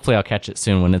hopefully I'll catch it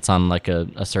soon when it's on like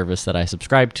a service that I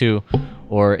subscribe to,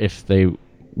 or if they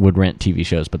would rent TV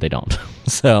shows, but they don't.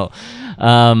 So, but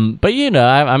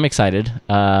I'm excited.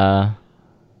 But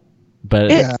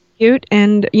it's cute,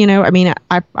 and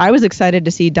I was excited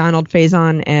to see Donald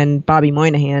Faison and Bobby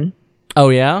Moynihan. Oh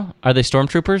yeah, are they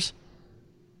stormtroopers?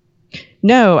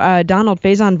 No, Donald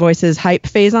Faison voices Hype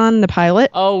Faison, the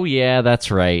pilot. Oh yeah,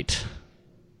 that's right.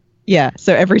 Yeah,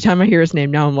 so every time I hear his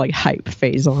name now, I'm like Hype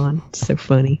Faison. It's so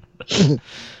funny.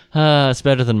 It's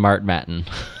better than Mart Matten.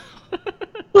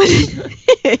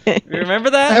 Remember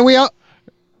that? And we all.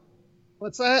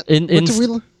 What's that?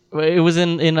 It was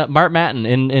in Mart Matten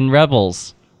in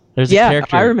Rebels. There's a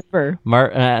character. I remember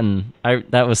Mart Matten.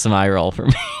 That was some eye roll for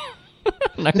me.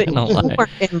 Not gonna lie.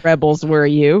 In Rebels, were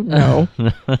you? No.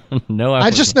 No.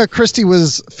 I just know Christy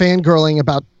was fangirling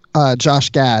about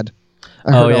Josh Gad.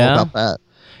 I heard all about that.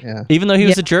 Yeah. Even though he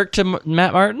was a jerk to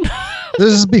Matt Martin.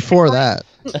 This is before that.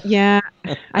 Yeah,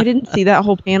 I didn't see that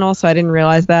whole panel, so I didn't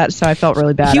realize that. So I felt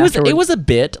really bad. It was a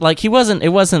bit like it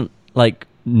wasn't like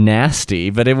nasty,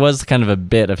 but it was kind of a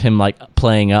bit of him like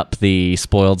playing up the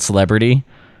spoiled celebrity.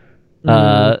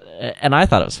 And I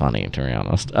thought it was funny, to be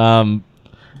honest.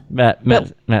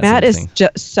 Matt is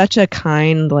just such a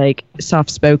kind, like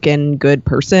soft-spoken, good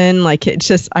person. Like it's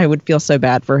just, I would feel so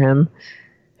bad for him.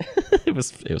 It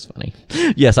was funny.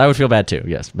 Yes, I would feel bad too.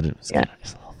 Yes, but it was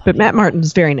nice. But Matt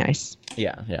Martin's very nice.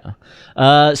 Yeah.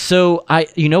 So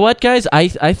you know what, guys?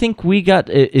 I think we got,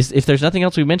 if there's nothing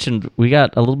else we mentioned, we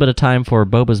got a little bit of time for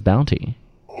Boba's bounty.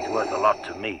 He's worth a lot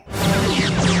to me.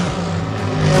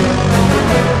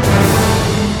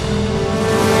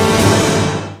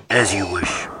 As you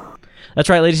wish. That's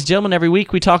right, ladies and gentlemen. Every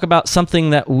week we talk about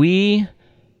something that we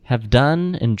have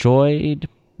done, enjoyed,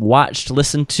 watched,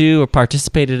 listened to, or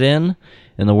participated in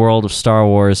the world of Star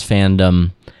Wars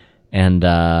fandom. And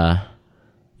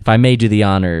if I may do the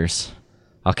honors,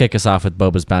 I'll kick us off with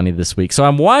Boba's Bounty this week. So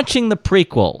I'm watching the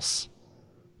prequels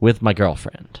with my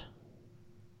girlfriend.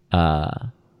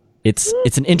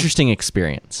 It's an interesting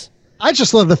experience. I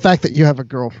just love the fact that you have a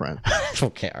girlfriend.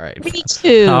 Okay, all right. Me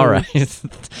too. All right.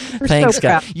 Thanks, so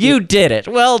guys. You did it.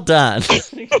 Well done.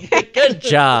 Good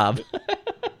job.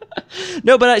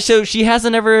 No, but so she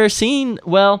hasn't ever seen.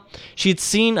 Well, she'd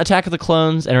seen Attack of the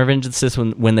Clones and Revenge of the Sith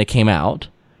when they came out.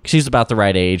 She's about the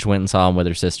right age. Went and saw them with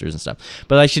her sisters and stuff.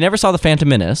 But like, she never saw The Phantom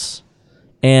Menace,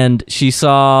 and she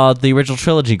saw the original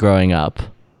trilogy growing up.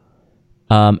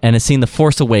 And has seen The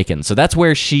Force Awakens. So that's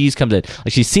where she's come to.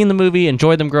 Like, she's seen the movie,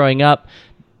 enjoyed them growing up,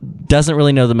 doesn't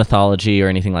really know the mythology or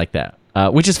anything like that.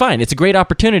 Which is fine. It's a great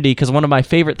opportunity because one of my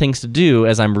favorite things to do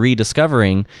as I'm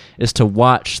rediscovering is to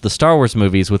watch the Star Wars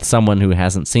movies with someone who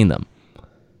hasn't seen them.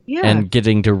 Yeah. And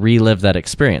getting to relive that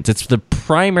experience. It's the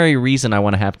primary reason I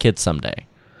want to have kids someday.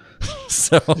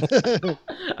 So,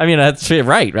 I mean, that's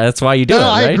right. That's why you do it,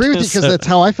 right? I agree with you because that's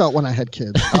how I felt when I had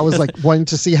kids. I was like wanting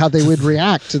to see how they would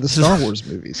react to the Star Wars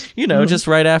movies. You know, just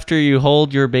right after you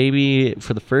hold your baby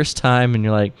for the first time and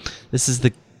you're like, this is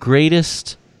the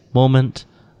greatest moment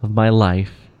of my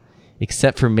life,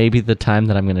 except for maybe the time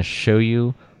that I'm going to show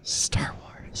you Star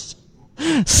Wars.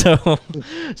 So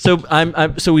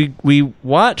we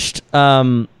watched.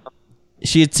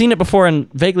 She had seen it before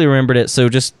and vaguely remembered it. So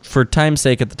just for time's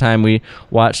sake, at the time we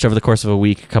watched over the course of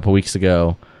a couple weeks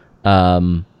ago,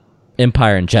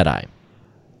 Empire and Jedi.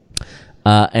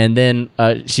 And then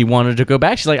she wanted to go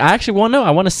back. She's like, I actually want to know.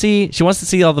 I want to see. She wants to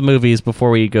see all the movies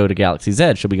before we go to Galaxy's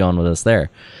Edge. She'll be going with us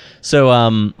there.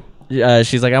 So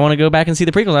she's like, I want to go back and see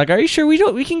the prequels. I'm like, are you sure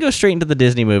we can go straight into the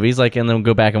Disney movies, like, and then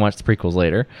go back and watch the prequels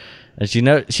later? And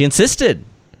she insisted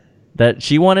that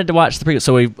she wanted to watch the prequels.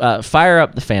 So we fire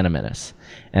up the Phantom Menace,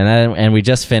 and we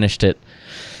just finished it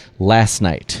last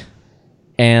night,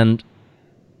 and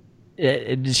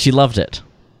she loved it.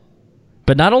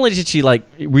 But not only did she like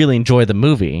really enjoy the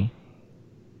movie,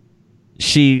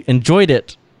 she enjoyed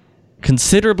it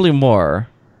considerably more.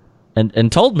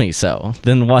 And told me so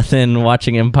than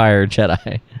watching Empire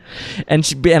Jedi, and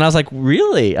I was like,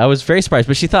 really? I was very surprised.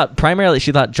 But she thought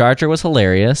Jar Jar was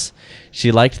hilarious.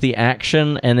 She liked the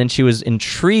action, and then she was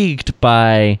intrigued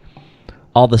by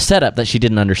all the setup that she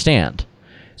didn't understand.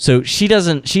 So she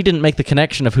didn't make the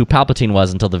connection of who Palpatine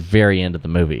was until the very end of the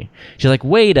movie. She's like,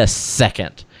 wait a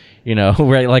second. You know,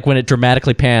 right? Like when it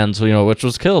dramatically pans, you know, which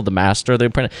was killed, the master, they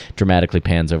dramatically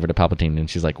pans over to Palpatine, and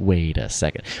she's like, wait a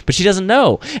second. But she doesn't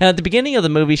know. And at the beginning of the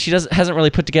movie, she hasn't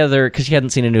really put together, because she hadn't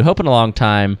seen A New Hope in a long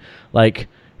time, like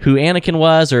who Anakin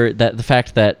was, or that the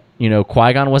fact that, you know,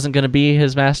 Qui-Gon wasn't going to be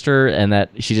his master, and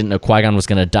that she didn't know Qui-Gon was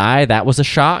going to die. That was a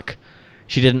shock.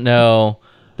 She didn't know.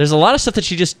 There's a lot of stuff that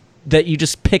you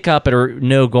just pick up or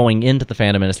know going into the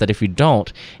Phantom Menace that if you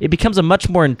don't, it becomes a much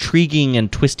more intriguing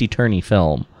and twisty-turny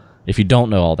film. If you don't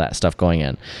know all that stuff going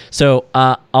in. So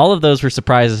all of those were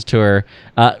surprises to her.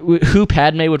 Who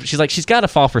Padme would... She's like, she's got to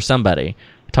fall for somebody,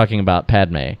 talking about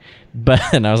Padme.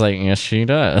 And I was like, yes, she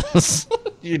does.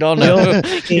 You don't know.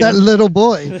 That little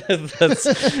boy.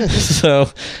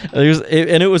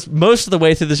 It was most of the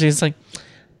way through the she's like,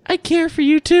 I care for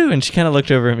you too. And she kind of looked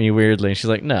over at me weirdly, and she's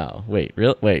like, no, wait.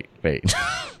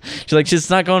 She's like, she's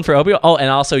not going for Obi-Wan. Oh,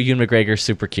 and also Ewan McGregor's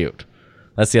super cute.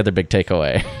 That's the other big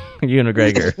takeaway. Ewan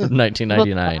McGregor,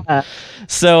 1999.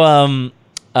 So,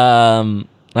 I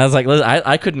was like,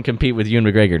 I couldn't compete with Ewan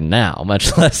McGregor now,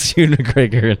 much less Ewan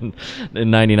McGregor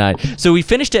in 99. So we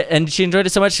finished it, and she enjoyed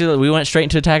it so much, we went straight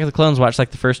into Attack of the Clones, watched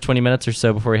like the first 20 minutes or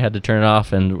so before we had to turn it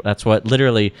off, and that's what,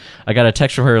 literally, I got a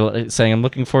text from her saying, I'm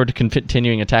looking forward to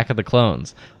continuing Attack of the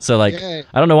Clones. So, like, I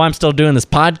don't know why I'm still doing this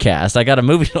podcast. I got a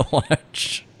movie to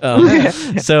watch.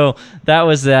 So that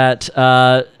was that.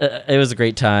 It was a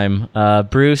great time.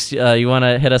 Bruce, you want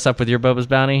to hit us up with your Boba's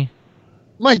Bounty?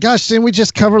 My gosh, didn't we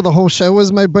just cover the whole show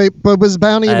as my Boba's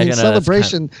Bounty? I mean,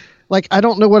 celebration. Like, I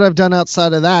don't know what I've done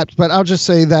outside of that, but I'll just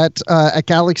say that at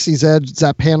Galaxy's Edge,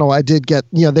 that panel, I did get,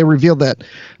 they revealed that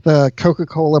the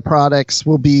Coca-Cola products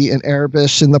will be in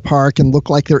Erebish in the park and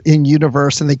look like they're in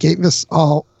universe, and they gave us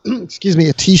all, a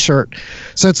t-shirt.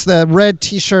 So it's the red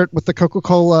t-shirt with the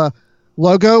Coca-Cola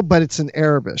logo, but it's in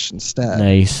Erebish instead.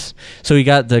 Nice. So we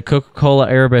got the Coca-Cola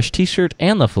Erebish t-shirt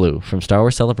and the flu from Star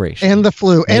Wars Celebration. And the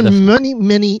flu. And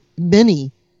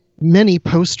many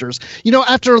posters.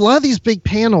 After a lot of these big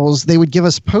panels, they would give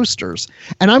us posters.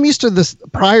 And I'm used to this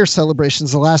prior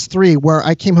celebrations, the last three, where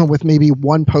I came home with maybe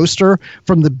one poster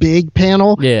from the big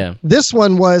panel. Yeah. This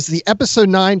one was the episode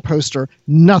 9 poster.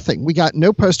 Nothing. We got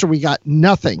no poster. We got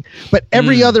nothing. But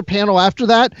every other panel after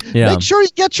that, make sure you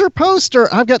get your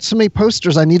poster. I've got so many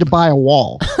posters, I need to buy a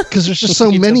wall because there's just so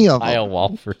many of them. Buy a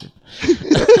wall for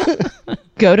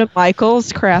Go to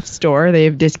Michael's craft store. They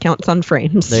have discounts on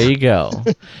frames. There you go.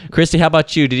 Christy, how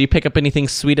about you? Did you pick up anything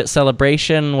sweet at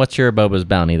Celebration? What's your Boba's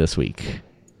Bounty this week?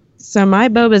 So my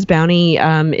Boba's Bounty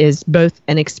is both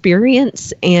an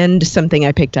experience and something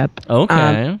I picked up.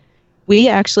 Okay. We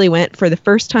actually went for the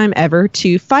first time ever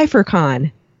to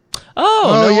PfeifferCon.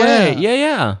 Oh, no way.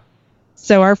 Yeah.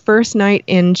 So our first night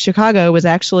in Chicago was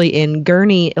actually in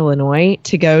Gurnee, Illinois,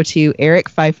 to go to Eric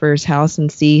Pfeiffer's house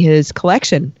and see his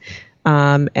collection.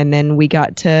 And then we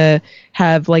got to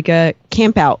have like a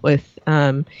camp out with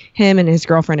him and his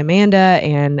girlfriend Amanda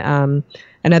and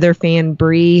another fan,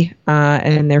 Bree,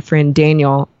 and their friend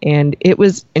Daniel. And it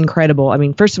was incredible. I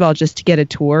mean, first of all, just to get a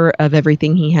tour of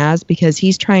everything he has, because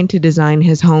he's trying to design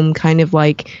his home kind of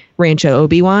like Rancho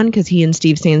Obi-Wan, because he and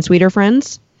Steve Sansweet are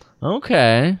friends.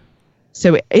 Okay.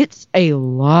 So it's a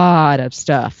lot of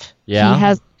stuff. Yeah. He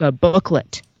has a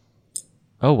booklet.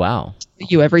 Oh, wow.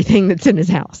 You everything that's in his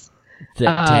house.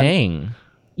 Dang.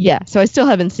 Yeah, so I still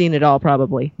haven't seen it all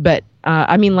probably, but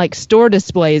I mean like store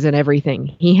displays and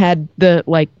everything. He had the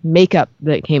like makeup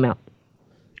that came out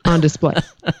on display.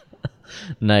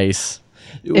 Nice.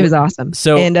 It was awesome.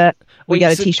 So and we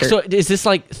got a t-shirt. So is this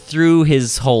like through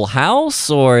his whole house,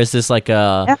 or is this like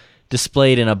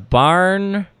displayed in a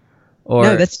barn? Or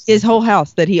no, that's his whole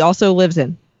house that he also lives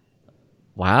in.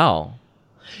 Wow.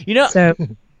 You know, so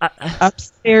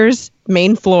upstairs,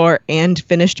 main floor, and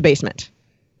finished basement.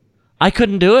 I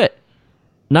couldn't do it.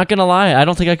 Not gonna lie, I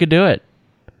don't think I could do it.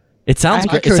 It sounds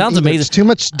great. It sounds amazing. It's too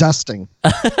much dusting.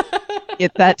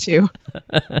 Get that too.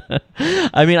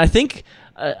 I mean, I think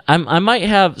I might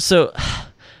have. So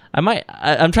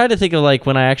I'm trying to think of like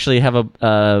when I actually have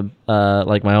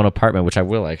like my own apartment, which I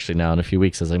will actually now in a few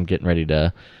weeks as I'm getting ready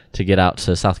to get out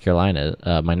to South Carolina,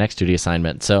 my next duty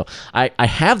assignment. So I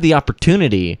have the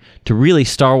opportunity to really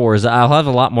Star Wars. I'll have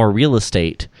a lot more real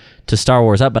estate to Star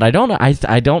Wars up, but I don't know.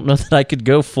 I don't know that I could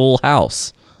go full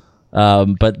house.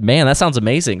 But man, that sounds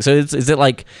amazing. So is it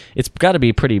like it's got to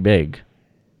be pretty big?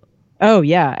 Oh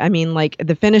yeah, I mean like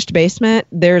the finished basement.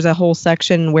 There's a whole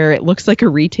section where it looks like a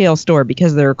retail store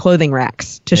because there are clothing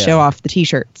racks to show off the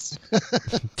t-shirts.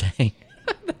 Dang.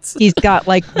 He's got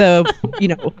like the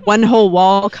one whole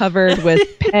wall covered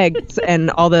with pegs,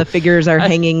 and all the figures are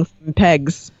hanging from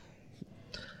pegs.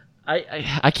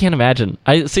 I can't imagine.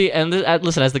 I see, and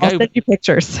listen, as the guy I'll send you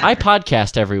pictures. I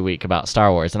podcast every week about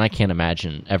Star Wars, and I can't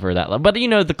imagine ever that. But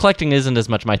the collecting isn't as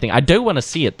much my thing. I do want to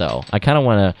see it though. I kind of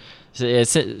want to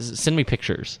send me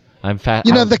pictures. I'm fat.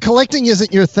 The collecting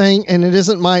isn't your thing, and it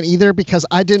isn't mine either because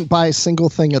I didn't buy a single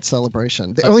thing at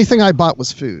Celebration. The only thing I bought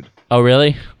was food. Oh,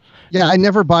 really? Yeah, I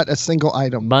never bought a single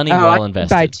item. Money well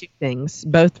invested. I buy 2 things,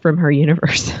 both from her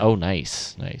universe. Oh,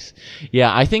 nice.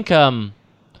 Yeah, I think.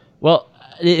 Well,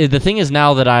 the thing is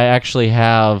now that I actually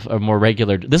have a more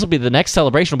regular. This will be the next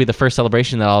celebration. Will be the first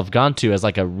celebration that I'll have gone to as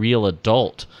like a real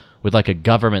adult with like a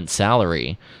government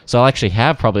salary. So I'll actually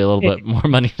have probably a little bit more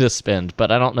money to spend.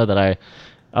 But I don't know that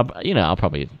I'll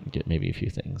probably get maybe a few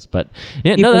things. But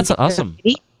yeah, no, that's awesome.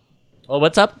 Oh,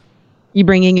 what's up? You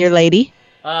bringing your lady?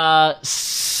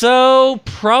 So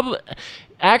probably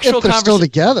actual if they're still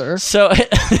together. So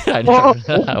I know.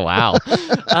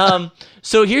 Wow.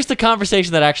 So here's the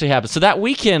conversation that actually happened. So that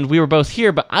weekend we were both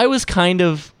here, but I was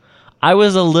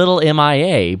a little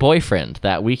MIA boyfriend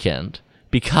that weekend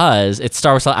because it's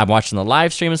Star Wars. I'm watching the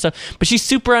live stream and stuff, but she's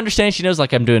super understanding. She knows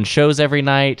like I'm doing shows every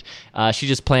night. She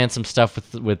just planned some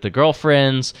stuff with the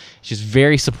girlfriends. She's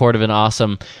very supportive and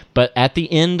awesome. But at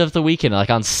the end of the weekend,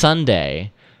 like on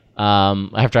Sunday,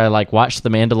 after I like watched the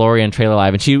Mandalorian trailer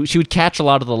live, and she would catch a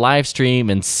lot of the live stream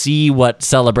and see what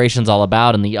Celebration's all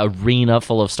about in the arena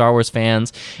full of Star Wars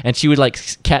fans, and she would like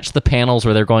catch the panels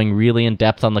where they're going really in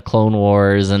depth on the Clone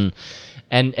Wars and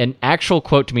actual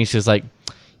quote to me, she was like,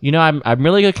 I'm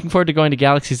really looking forward to going to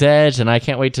Galaxy's Edge, and I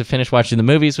can't wait to finish watching the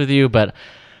movies with you, but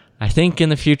I think in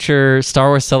the future Star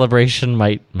Wars Celebration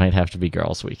might have to be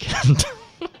girls' weekend.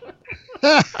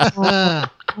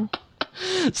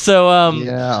 So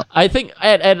yeah. I think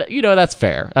and that's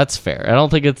fair. That's fair. I don't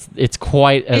think it's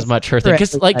quite as much her thing,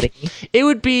 because like it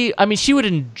would be. I mean, she would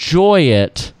enjoy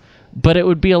it, but it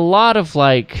would be a lot of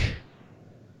like.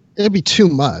 It'd be too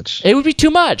much. It would be too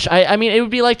much. I mean, it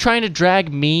would be like trying to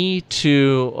drag me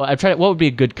to. What would be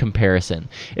a good comparison?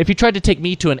 If you tried to take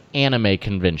me to an anime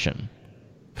convention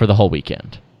for the whole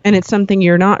weekend, and it's something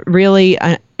you're not really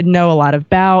know a lot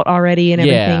about already and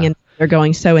everything, and they're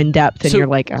going so in depth, and you're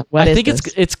like, what is this? I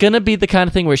think it's gonna be the kind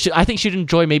of thing where I think she'd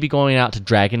enjoy maybe going out to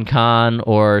Dragon Con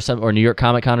or New York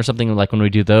Comic Con or something, like when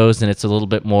we do those, and it's a little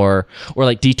bit more, or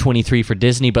like D23 for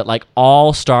Disney, but like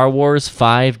all Star Wars,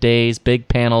 5 days, big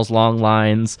panels, long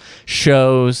lines,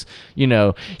 shows.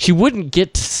 She wouldn't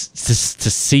get to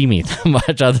see me that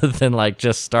much other than like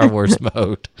just Star Wars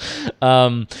mode.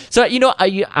 So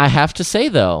I have to say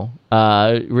though,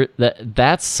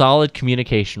 That's solid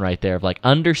communication right there of like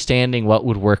understanding what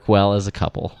would work well as a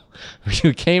couple.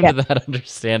 You came to that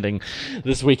understanding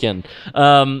this weekend.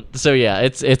 So yeah,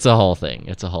 it's a whole thing.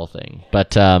 It's a whole thing.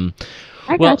 But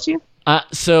I got you.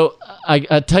 So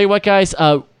I tell you what, guys.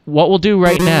 What we'll do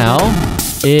right now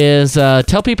is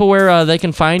tell people where they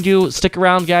can find you. Stick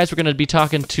around, guys. We're going to be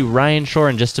talking to Ryan Shore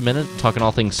in just a minute, talking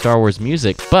all things Star Wars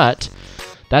music. But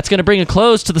that's going to bring a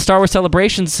close to the Star Wars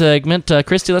Celebration segment.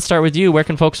 Christy, let's start with you. Where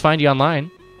can folks find you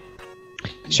online?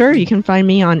 Sure, you can find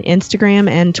me on Instagram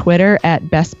and Twitter at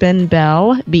Bespin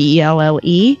Bell, Belle,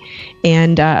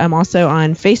 and I'm also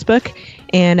on Facebook,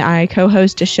 and I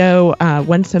co-host a show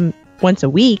once a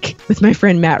week with my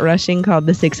friend Matt Rushing called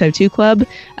the 602 Club.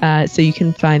 So you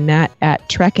can find that at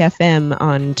Trek FM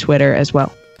on Twitter as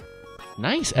well.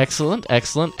 Nice, excellent, at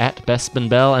Bespin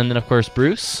Bell, and then of course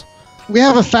Bruce. We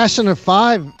have a Fashion of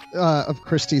 5 of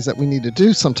Christie's that we need to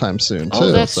do sometime soon too.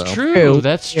 Oh, that's true.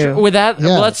 That's true. With that,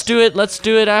 let's do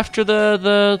it after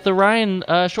the Ryan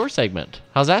Shore segment.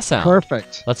 How's that sound?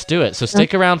 Perfect. Let's do it. So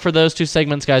stick around for those 2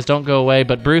 segments, guys. Don't go away.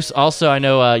 But Bruce, also, I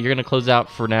know you're going to close out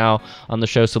for now on the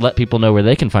show, so let people know where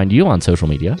they can find you on social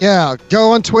media. Yeah,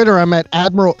 go on Twitter. I'm at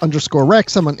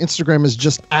Admiral_Rex. I'm on Instagram as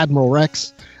just Admiral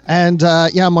Rex. And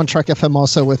I'm on Trek FM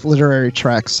also with Literary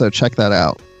Tracks, so check that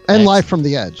out. And Live from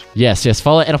the Edge. Yes.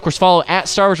 Follow, and of course follow at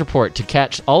Star Wars Report to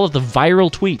catch all of the viral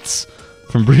tweets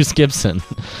from Bruce Gibson.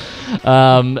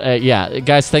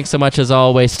 Guys, thanks so much as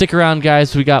always. Stick around,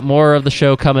 guys. We got more of the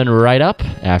show coming right up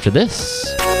after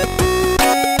this.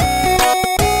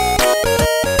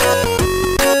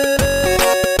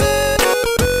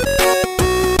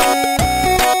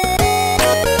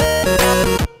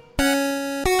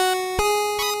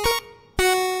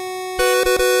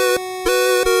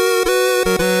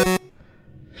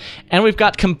 And we've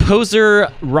got composer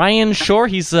Ryan Shore.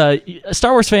 He's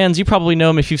Star Wars fans. You probably know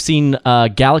him if you've seen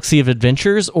Galaxy of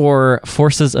Adventures or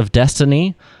Forces of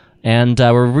Destiny. And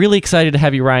we're really excited to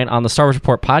have you, Ryan, on the Star Wars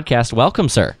Report podcast. Welcome,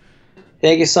 sir.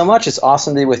 Thank you so much. It's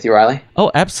awesome to be with you, Riley. Oh,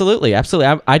 absolutely.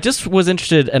 I just was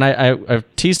interested, and I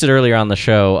teased it earlier on the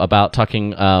show about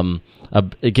talking,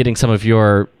 getting some of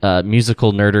your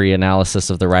musical nerdery analysis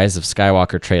of the Rise of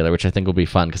Skywalker trailer, which I think will be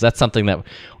fun, because that's something that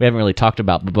we haven't really talked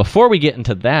about. But before we get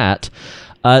into that,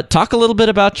 talk a little bit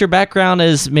about your background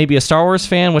as maybe a Star Wars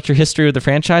fan, what's your history with the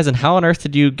franchise, and how on earth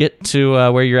did you get to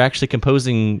where you're actually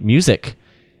composing music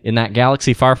in that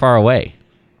galaxy far, far away?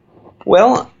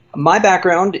 Well, my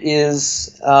background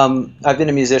is I've been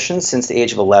a musician since the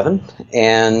age of 11,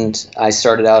 and I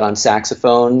started out on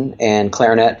saxophone and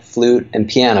clarinet, flute, and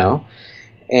piano.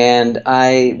 And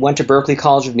I went to Berklee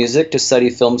College of Music to study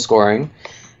film scoring,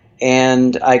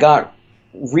 and I got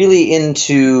really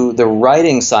into the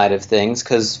writing side of things,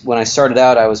 because when I started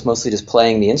out I was mostly just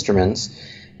playing the instruments,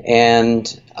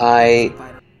 and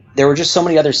there were just so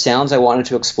many other sounds I wanted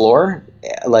to explore,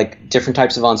 like different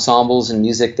types of ensembles and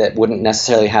music that wouldn't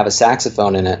necessarily have a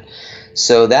saxophone in it.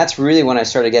 So that's really when I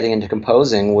started getting into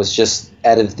composing, was just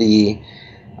out of the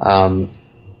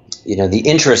the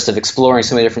interest of exploring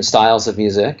so many different styles of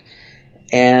music.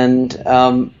 And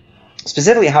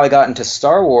specifically how I got into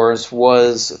Star Wars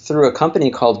was through a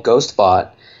company called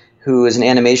Ghostbot, who is an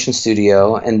animation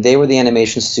studio, and they were the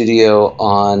animation studio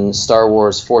on Star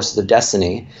Wars Forces of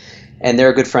Destiny. And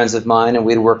they're good friends of mine, and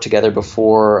we'd worked together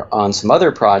before on some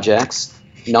other projects,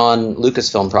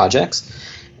 non-Lucasfilm projects.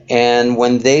 And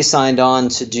when they signed on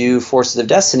to do Forces of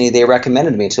Destiny, they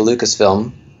recommended me to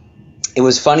Lucasfilm. It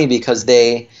was funny because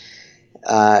they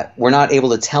were not able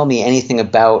to tell me anything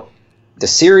about the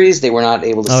series. They were not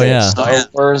able to say Star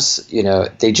Wars.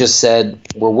 They just said,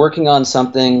 we're working on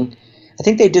something. I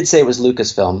think they did say it was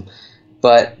Lucasfilm,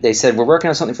 but they said, we're working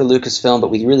on something for Lucasfilm, but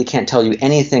we really can't tell you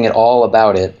anything at all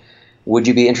about it. Would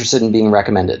you be interested in being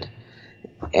recommended?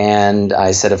 And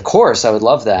I said, of course, I would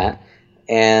love that.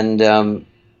 And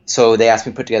so they asked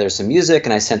me to put together some music,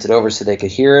 and I sent it over so they could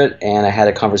hear it. And I had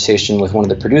a conversation with one of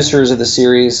the producers of the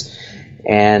series.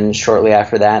 And shortly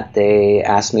after that, they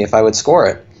asked me if I would score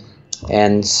it.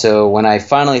 And so when I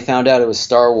finally found out it was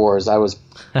Star Wars, I was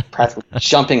practically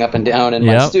jumping up and down in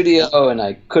my studio, and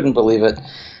I couldn't believe it.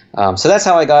 So that's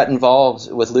how I got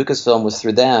involved with Lucasfilm, was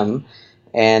through them.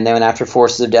 And then after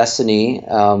Forces of Destiny,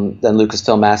 then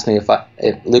Lucasfilm asked me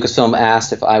Lucasfilm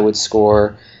asked if I would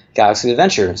score Galaxy of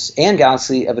Adventures and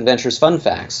Galaxy of Adventures Fun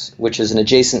Facts, which is an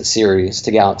adjacent series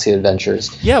to Galaxy of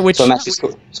Adventures. Yeah, so I'm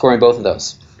actually scoring both of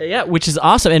those. Yeah, which is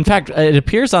awesome. In fact, it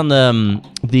appears on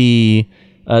the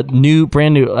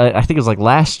brand new. I think it was like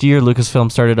last year.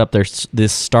 Lucasfilm started up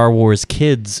this Star Wars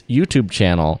Kids YouTube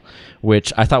channel,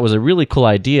 which I thought was a really cool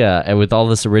idea, and with all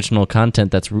this original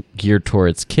content that's geared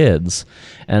towards kids.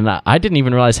 And I didn't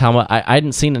even realize how much I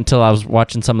hadn't seen it until I was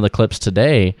watching some of the clips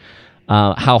today.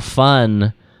 How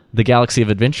fun the Galaxy of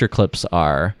Adventure clips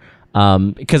are.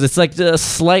 Because it's like a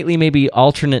slightly maybe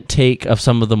alternate take of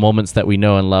some of the moments that we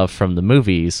know and love from the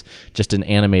movies, just in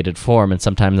animated form, and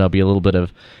sometimes there'll be a little bit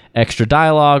of extra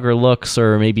dialogue or looks,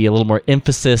 or maybe a little more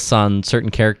emphasis on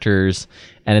certain characters,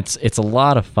 and it's a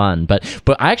lot of fun. But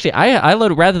I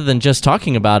loaded, rather than just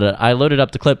talking about it, I loaded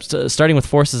up the clips, starting with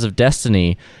Forces of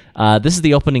Destiny. This is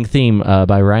the opening theme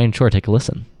by Ryan Shore. Take a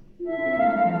listen.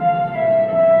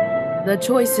 The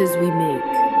choices we make,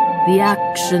 the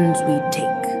actions we take,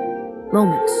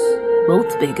 moments,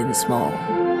 both big and small,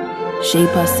 shape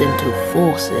us into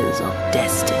forces of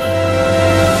destiny.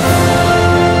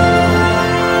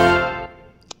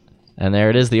 And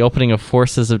there it is, the opening of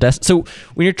Forces of Destiny. So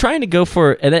when you're trying to go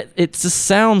for, and it just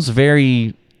sounds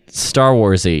very Star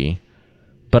Wars-y,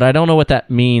 but I don't know what that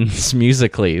means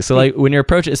musically. So like when you're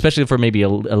approaching, especially for maybe a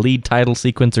lead title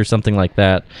sequence or something like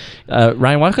that,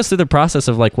 Ryan, walk us through the process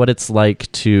of like what it's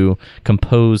like to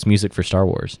compose music for Star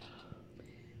Wars.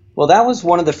 Well, that was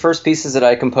one of the first pieces that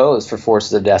I composed for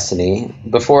Forces of Destiny.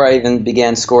 Before I even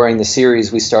began scoring the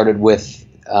series, we started with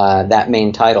that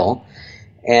main title.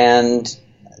 And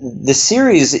the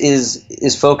series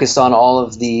is focused on all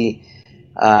of the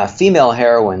female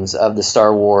heroines of the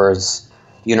Star Wars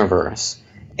universe.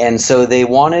 And so they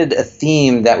wanted a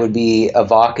theme that would be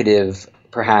evocative,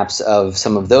 perhaps, of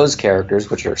some of those characters,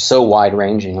 which are so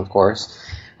wide-ranging, of course.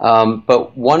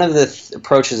 But one of the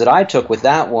approaches that I took with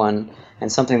that one,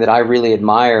 and something that I really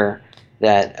admire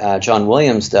that John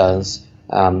Williams does,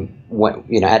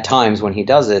 at times when he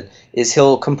does it, is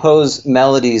he'll compose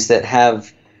melodies that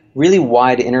have really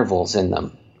wide intervals in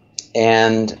them.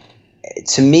 And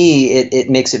to me, it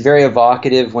makes it very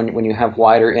evocative when you have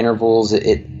wider intervals.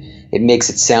 It makes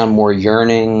it sound more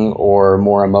yearning or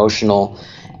more emotional.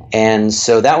 And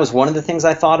so that was one of the things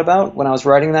I thought about when I was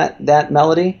writing that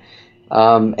melody.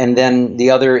 And then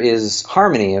the other is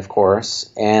harmony, of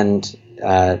course. And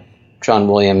John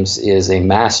Williams is a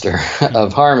master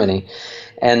of harmony.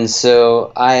 And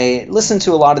so I listened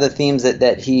to a lot of the themes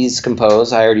that he's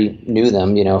composed. I already knew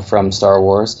them, from Star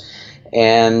Wars.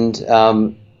 And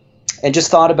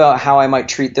just thought about how I might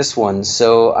treat this one.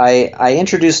 So I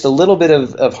introduced a little bit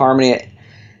of harmony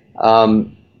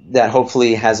that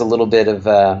hopefully has a little bit of,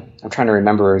 I'm trying to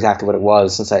remember exactly what it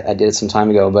was since I did it some time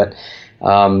ago, but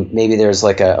maybe there's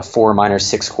like a 4 minor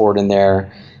 6 chord in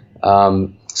there.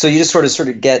 So you just sort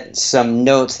of get some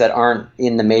notes that aren't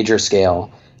in the major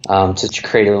scale to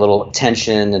create a little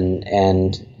tension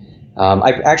and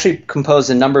I actually composed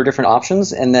a number of different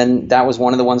options, and then that was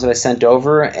one of the ones that I sent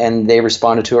over, and they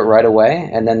responded to it right away,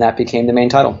 and then that became the main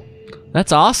title.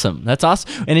 That's awesome.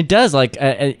 And it does, like,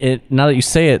 now that you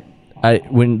say it,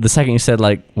 when the second you said,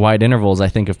 like, wide intervals, I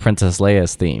think of Princess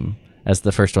Leia's theme as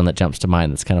the first one that jumps to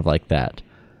mind that's kind of like that.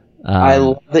 I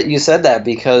love that you said that,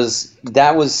 because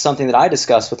that was something that I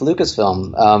discussed with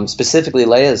Lucasfilm, specifically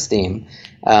Leia's theme,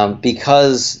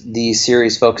 because the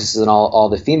series focuses on all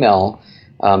the female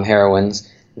heroines.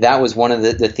 That was one of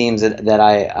the themes that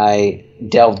I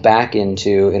delved back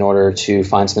into in order to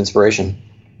find some inspiration.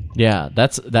 Yeah,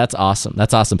 that's awesome.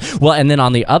 That's awesome. Well, and then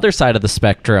on the other side of the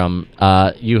spectrum,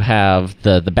 you have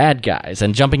the bad guys.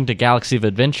 And jumping to Galaxy of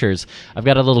Adventures, I've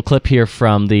got a little clip here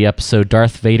from the episode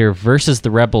Darth Vader versus the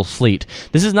Rebel Fleet.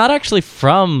 This is not actually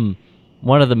from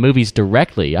one of the movies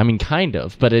directly. I mean, kind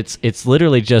of, but it's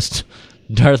literally just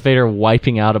Darth Vader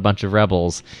wiping out a bunch of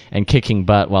rebels and kicking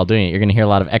butt while doing it. You're going to hear a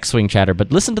lot of X-Wing chatter,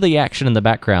 but listen to the action in the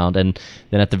background, and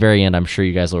then at the very end, I'm sure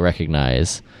you guys will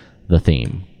recognize the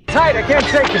theme. Tight, I can't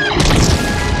take him.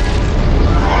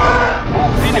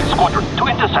 Phoenix Squadron to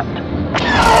intercept.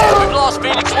 We've lost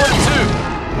Phoenix 1 and 2.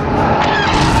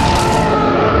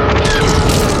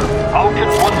 Falcon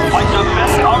 1 fighter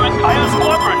best our entire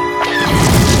squadron.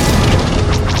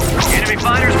 Enemy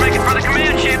fighters making for the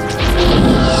command ship.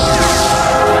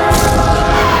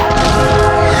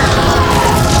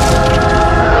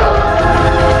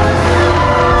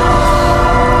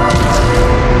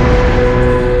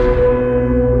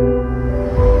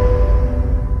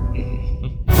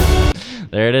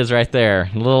 There it is, right there.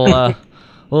 A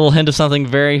little hint of something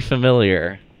very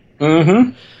familiar.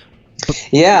 Mm-hmm.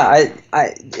 Yeah,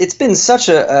 it's been such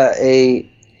a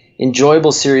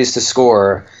enjoyable series to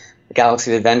score,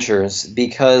 Galaxy of Adventures,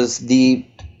 because the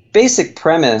basic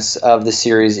premise of the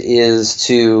series is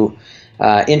to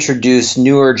introduce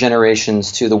newer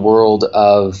generations to the world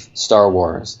of Star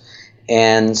Wars.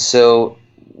 And so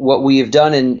what we've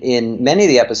done in many of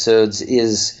the episodes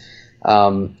is,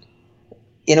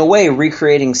 in a way,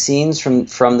 recreating scenes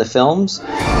from the films,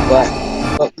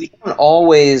 but we don't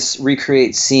always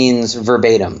recreate scenes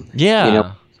verbatim. Yeah. You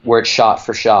know, where it's shot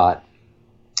for shot.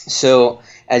 So,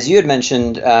 as you had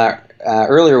mentioned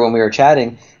earlier when we were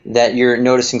chatting, that you're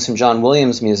noticing some John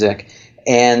Williams music,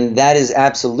 and that is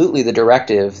absolutely the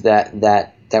directive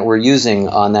that we're using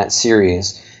on that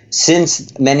series.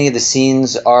 Since many of the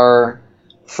scenes are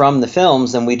from the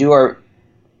films, then we do our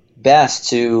best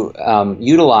to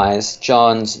utilize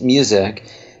John's music,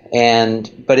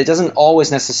 but it doesn't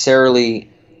always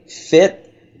necessarily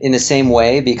fit in the same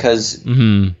way because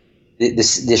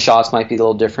the shots might be a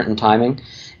little different in timing.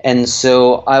 And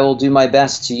so I will do my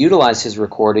best to utilize his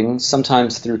recordings,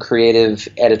 sometimes through creative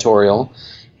editorial,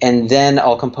 and then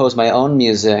I'll compose my own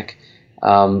music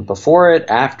before it,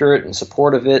 after it, in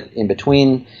support of it, in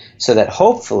between, so that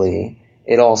hopefully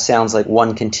it all sounds like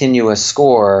one continuous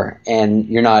score, and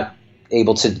you're not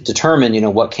able to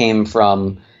determine, what came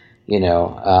from,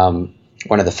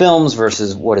 one of the films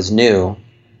versus what is new.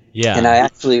 Yeah. And I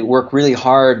actually work really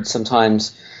hard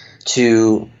sometimes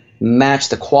to match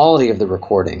the quality of the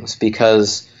recordings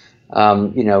because,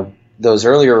 those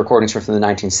earlier recordings were from the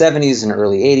 1970s and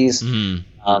early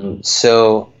 80s.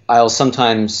 So I'll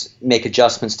sometimes make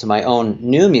adjustments to my own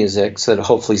new music so that it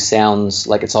hopefully sounds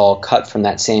like it's all cut from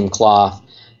that same cloth,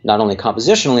 not only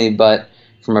compositionally, but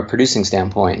from a producing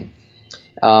standpoint.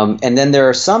 And then there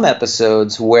are some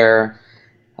episodes where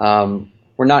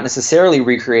we're not necessarily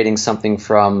recreating something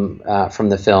from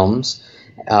the films,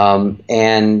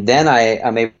 and then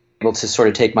I'm able to sort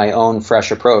of take my own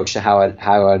fresh approach to how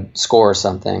I'd score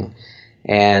something,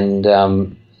 and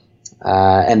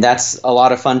that's a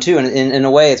lot of fun too. And in a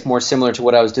way, it's more similar to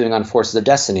what I was doing on Forces of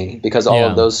Destiny because all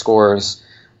of those scores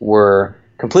were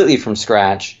completely from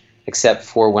scratch, except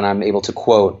for when I'm able to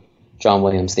quote John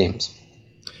Williams themes.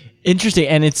 Interesting,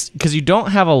 and it's because you don't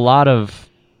have a lot of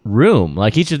room.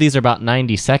 Like each of these are about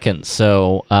 90 seconds,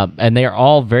 so and they are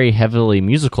all very heavily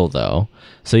musical, though.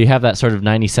 So you have that sort of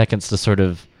 90 seconds to sort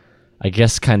of, I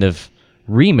guess, kind of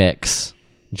remix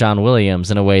John Williams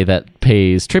in a way that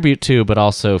pays tribute to, but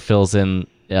also fills in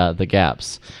the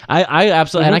gaps. I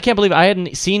absolutely, and I can't believe I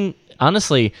hadn't seen.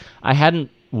 Honestly, I hadn't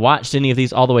watched any of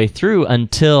these all the way through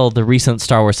until the recent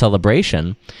Star Wars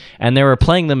Celebration, and they were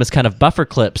playing them as kind of buffer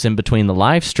clips in between the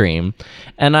live stream,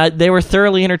 and they were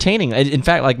thoroughly entertaining. In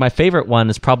fact, like my favorite one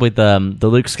is probably the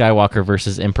Luke Skywalker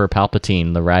versus Emperor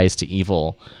Palpatine, the Rise to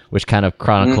Evil, which kind of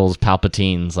chronicles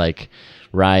Palpatine's like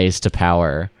rise to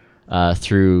power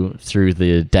through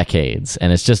the decades,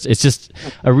 and it's just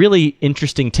a really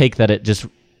interesting take that it just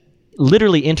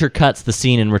literally intercuts the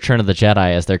scene in Return of the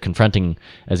Jedi as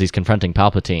he's confronting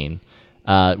Palpatine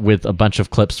with a bunch of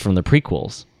clips from the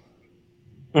prequels.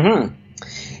 Mm-hmm.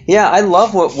 Yeah, I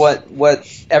love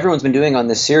what everyone's been doing on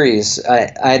this series. I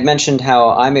had mentioned how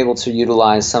I'm able to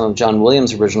utilize some of John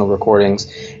Williams' original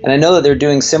recordings, and I know that they're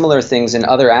doing similar things in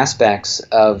other aspects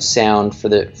of sound for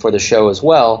the show as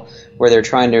well, where they're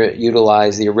trying to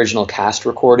utilize the original cast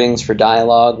recordings for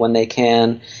dialogue when they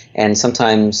can, and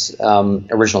sometimes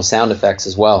original sound effects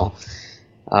as well.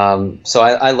 So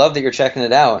I love that you're checking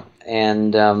it out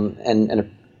and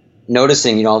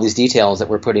noticing all these details that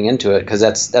we're putting into it, because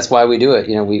that's why we do it.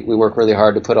 We work really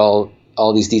hard to put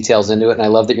all these details into it, and I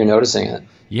love that you're noticing it.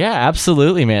 Yeah,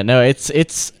 absolutely, man. No,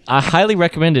 it's I highly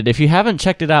recommend it if you haven't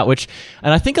checked it out.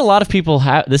 And I think a lot of people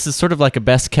have. This is sort of like a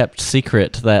best kept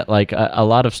secret that like a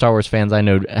lot of Star Wars fans I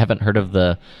know haven't heard of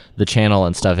the channel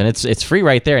and stuff. And it's free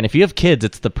right there. And if you have kids,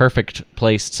 it's the perfect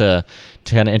place to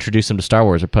kind of introduce them to Star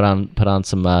Wars or put on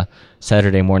some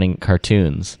Saturday morning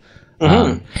cartoons.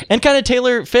 And kind of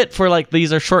tailor fit for like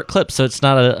these are short clips, so it's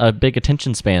not a big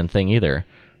attention span thing either,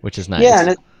 which is nice.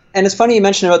 Yeah, and it's funny you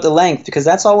mentioned about the length, because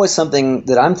that's always something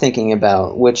that I'm thinking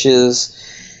about, which is,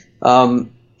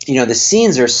 the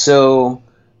scenes are so,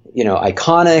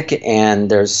 iconic,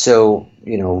 and they're so,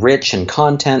 rich in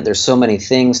content. There's so many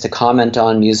things to comment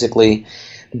on musically,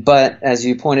 but as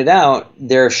you pointed out,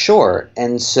 they're short,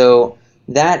 and so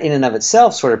that in and of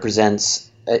itself sort of presents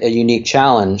a unique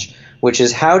challenge, which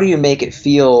is how do you make it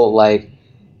feel like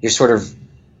you're sort of,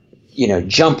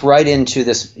 jump right into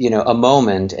this, a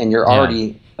moment, and you're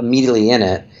already immediately in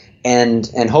it,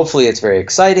 and hopefully it's very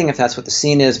exciting if that's what the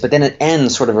scene is, but then it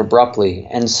ends sort of abruptly.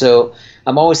 And so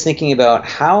I'm always thinking about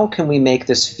how can we make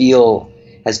this feel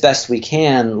as best we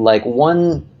can like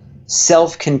one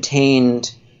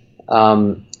self-contained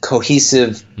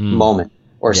cohesive moment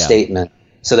or statement,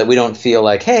 so that we don't feel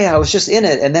like, hey, I was just in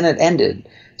it and then it ended.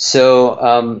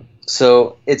 So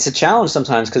So it's a challenge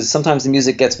sometimes, because sometimes the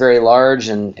music gets very large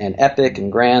and epic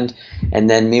and grand, and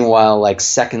then meanwhile, like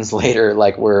seconds later,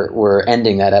 like we're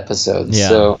ending that episode. Yeah.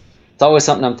 So it's always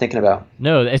something I'm thinking about.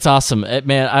 No, it's awesome,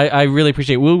 man. I really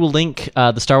appreciate it. We will link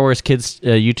the Star Wars Kids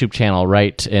YouTube channel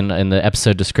right in the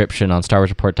episode description on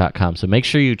StarWarsReport.com. So make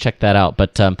sure you check that out.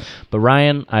 But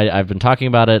Ryan, I've been talking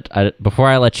about it. Before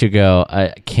I let you go,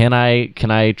 can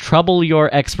I trouble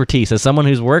your expertise as someone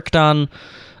who's worked on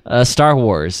Star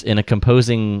Wars in a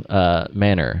composing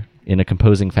manner, in a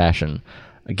composing fashion?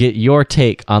 Get your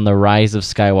take on the Rise of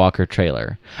Skywalker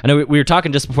trailer. I know we were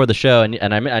talking just before the show,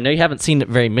 and I know you haven't seen it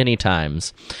very many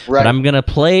times, right. But I'm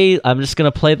just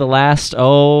gonna play the last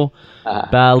about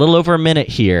a little over a minute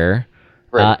here,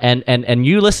 right. And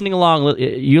you listening along, on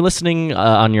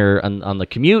the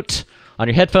commute, on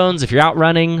your headphones, if you're out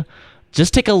running,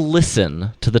 just take a listen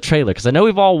to the trailer, because I know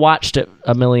we've all watched it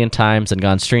a million times and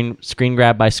gone screen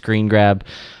grab by screen grab.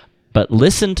 But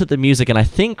listen to the music, and I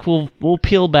think we'll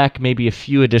peel back maybe a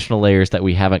few additional layers that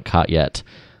we haven't caught yet.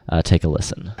 Take a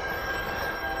listen.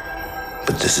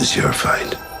 But this is your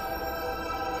fight.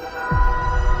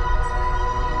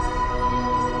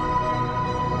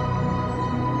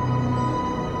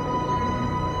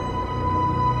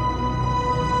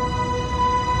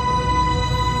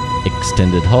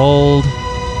 Extended hold.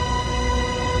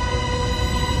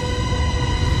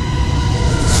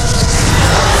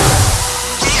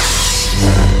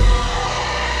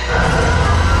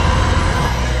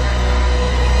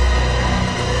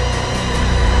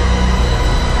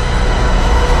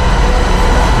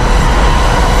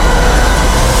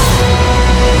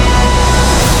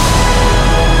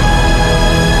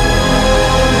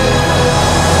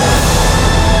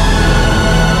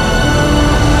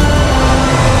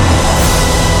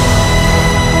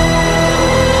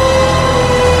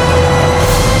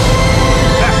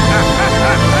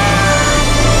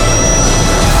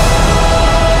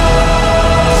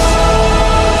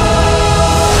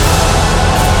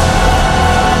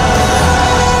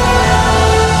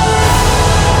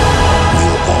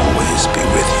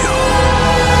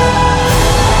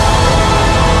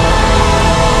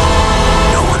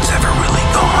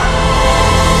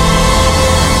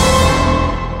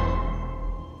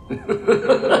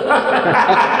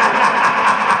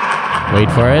 Wait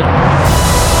for it.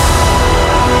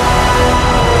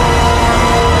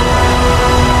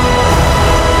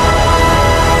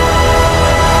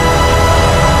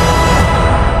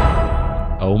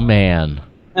 Oh man.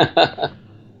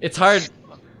 It's hard.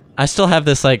 I still have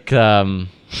this like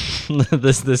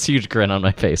this huge grin on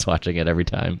my face watching it every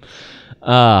time.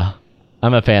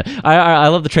 I'm a fan. I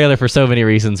love the trailer for so many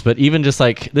reasons, but even just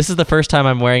like this is the first time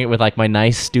I'm wearing it with like my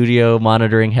nice studio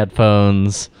monitoring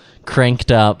headphones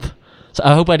cranked up. So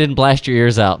I hope I didn't blast your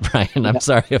ears out, Brian. I'm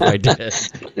sorry if I did.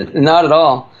 Not at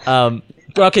all.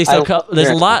 Okay, so there's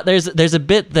a lot. There's a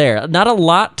bit there. Not a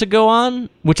lot to go on,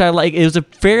 which I like. It was a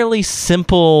fairly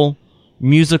simple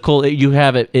musical. You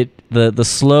have the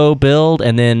slow build,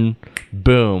 and then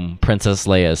boom, Princess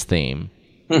Leia's theme,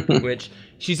 which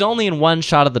she's only in one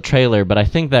shot of the trailer, but I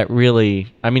think that really,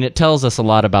 I mean, it tells us a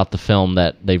lot about the film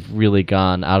that they've really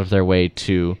gone out of their way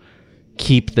to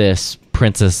keep this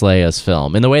Princess Leia's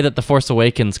film in the way that The Force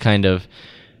Awakens kind of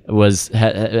was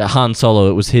Han Solo.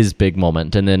 It was his big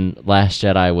moment, and then Last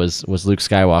Jedi was Luke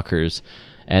Skywalker's,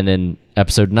 and then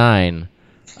Episode 9,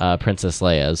 Princess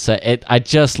Leia's. So I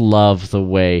just love the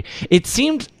way it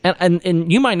seemed,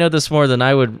 and you might know this more than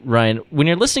I would, Ryan. When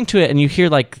you're listening to it and you hear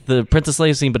like the Princess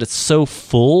Leia scene, but it's so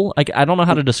full. Like I don't know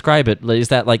how to describe it. Is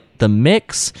that like the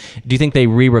mix? Do you think they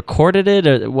re-recorded it,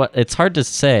 or what? It's hard to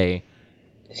say.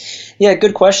 Yeah,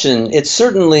 good question. It's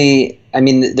certainly, I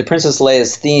mean, the Princess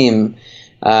Leia's theme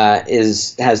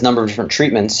has a number of different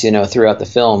treatments, throughout the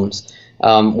films.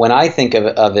 When I think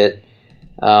of it,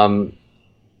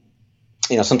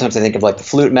 sometimes I think of like the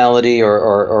flute melody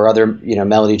or other,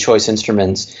 melody choice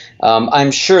instruments.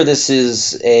 I'm sure this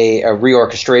is a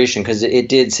reorchestration because it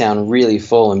did sound really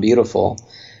full and beautiful.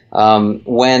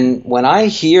 When I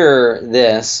hear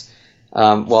this,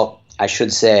 I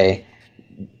should say,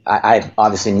 I've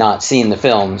obviously not seen the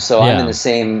film, so I'm in the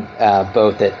same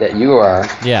boat that you are.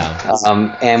 Yeah.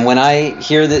 And when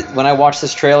I watch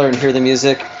this trailer and hear the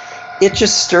music, it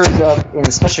just stirs up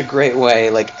in such a great way,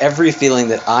 like every feeling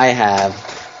that I have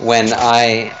when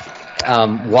I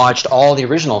watched all the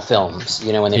original films.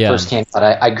 When they first came out,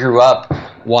 I grew up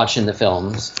watching the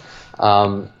films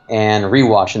and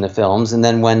rewatching the films, and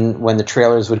then when the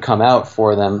trailers would come out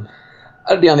for them,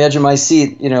 I'd be on the edge of my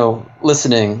seat,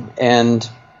 listening and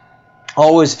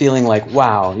always feeling like,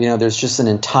 wow, there's just an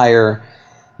entire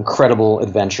incredible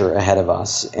adventure ahead of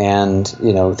us, and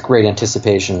with great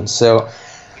anticipation. So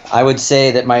I would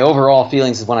say that my overall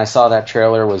feelings when I saw that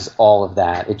trailer was all of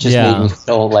that. It just made me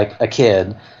feel like a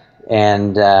kid,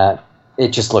 and it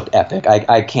just looked epic.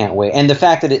 I can't wait. And the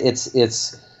fact that it's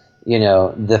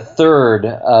the third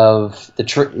of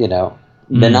the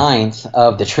the ninth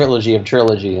of the trilogy of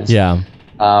trilogies. Yeah.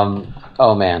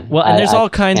 Oh man. Well, and there's all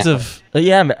kinds of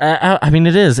I mean,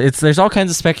 there's all kinds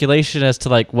of speculation as to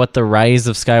like what the rise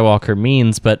of Skywalker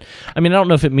means, but I mean, I don't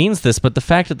know if it means this, but the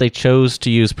fact that they chose to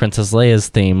use Princess Leia's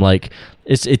theme, like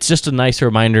it's just a nice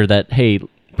reminder that hey,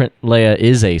 Leia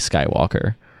is a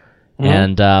Skywalker,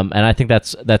 and I think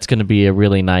that's going to be a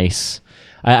really nice.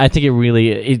 I think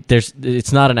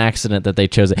it's not an accident that they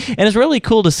chose it, and it's really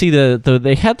cool to see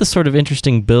they had this sort of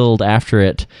interesting build after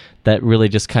it that really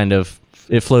just kind of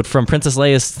it flowed from Princess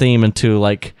Leia's theme into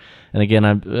like, and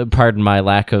again, pardon my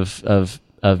lack of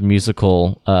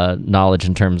musical knowledge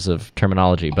in terms of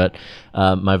terminology, but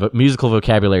my musical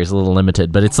vocabulary is a little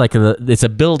limited. But it's like it's a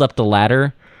build up the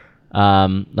ladder,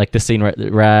 like the scene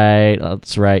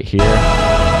it's right here.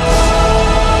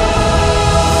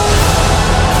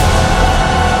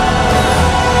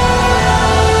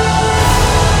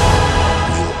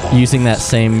 Using that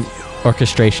same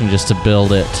orchestration just to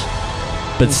build it,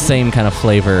 but same kind of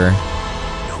flavor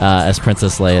as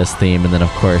Princess Leia's theme, and then of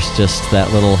course just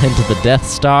that little hint of the Death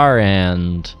Star.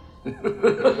 And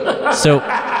so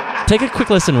take a quick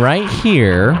listen right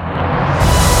here.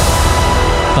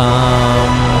 Bum,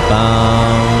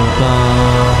 bum, bum,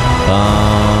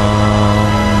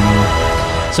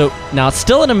 bum. So now it's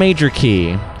still in a major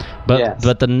key,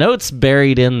 but the notes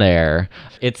buried in there,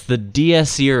 it's the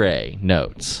Dies Irae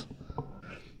notes.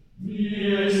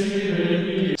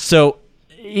 So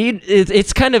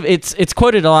it's kind of it's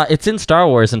quoted a lot. It's in Star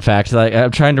Wars, in fact. Like,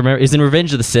 I'm trying to remember. Is in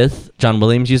Revenge of the Sith. John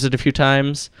Williams used it a few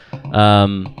times.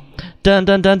 Dun dun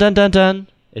dun dun dun dun.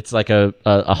 It's like a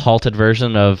halted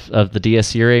version of the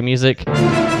Dies Irae music.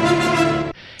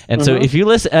 And so if you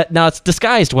listen, now it's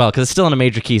disguised well because it's still in a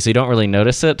major key, so you don't really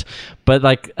notice it. But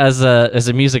like as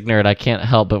a music nerd, I can't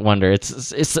help but wonder.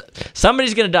 It's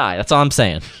somebody's gonna die. That's all I'm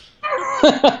saying.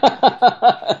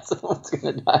 Someone's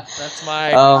gonna die. That's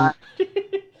my.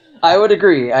 I would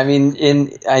agree. I mean,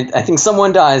 I think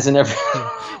someone dies in every.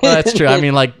 Well, that's true. I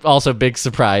mean, like also big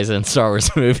surprise in Star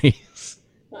Wars movies.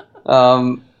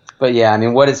 But yeah, I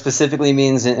mean, what it specifically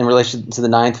means in relation to the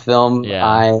ninth film,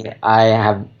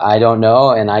 I don't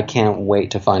know, and I can't wait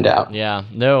to find out. Yeah,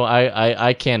 no,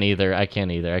 I can't either. I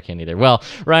can't either. Well,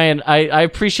 Ryan, I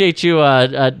appreciate you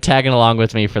tagging along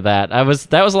with me for that.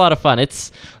 That was a lot of fun.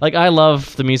 It's like I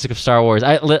love the music of Star Wars.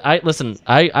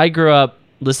 I grew up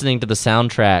listening to the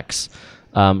soundtracks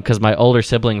because my older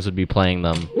siblings would be playing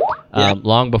them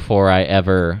long before I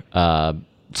ever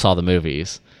saw the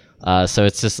movies. So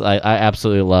it's just I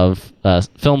absolutely love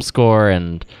film score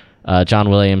and John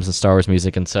Williams and Star Wars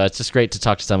music, and so it's just great to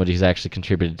talk to somebody who's actually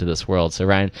contributed to this world. So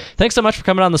Ryan, thanks so much for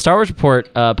coming on the Star Wars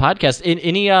Report podcast.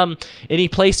 Any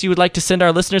place you would like to send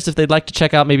our listeners if they'd like to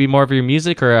check out maybe more of your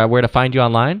music or where to find you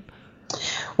online?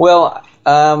 Well,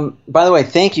 by the way,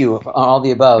 thank you on all the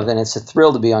above, and it's a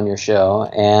thrill to be on your show,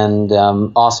 and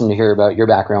awesome to hear about your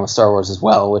background with Star Wars as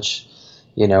well, which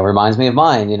reminds me of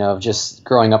mine, of just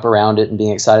growing up around it and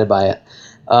being excited by it.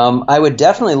 I would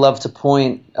definitely love to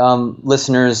point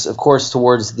listeners, of course,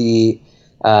 towards the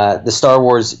Star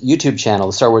Wars YouTube channel,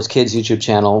 the Star Wars Kids YouTube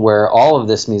channel, where all of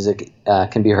this music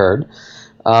can be heard.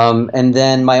 And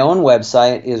then my own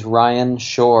website is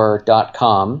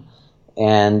ryanshore.com,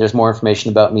 and there's more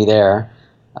information about me there.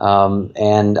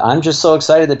 And I'm just so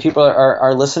excited that people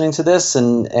are listening to this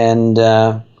and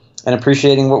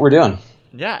appreciating what we're doing.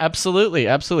 Yeah, absolutely.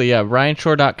 Yeah,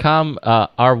 ryanshore.com,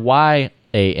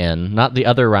 RYAN, not the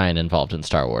other Ryan involved in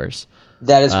Star Wars.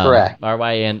 That is correct.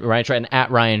 RYAN, Ryan Shore, and at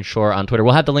Ryan Shore on Twitter.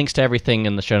 We'll have the links to everything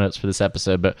in the show notes for this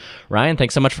episode. But Ryan,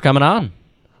 thanks so much for coming on.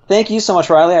 Thank you so much,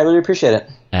 Riley. I really appreciate it.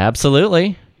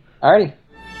 Absolutely. Alrighty.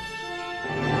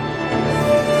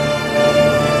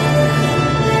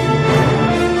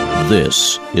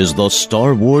 This is the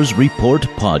Star Wars Report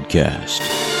podcast.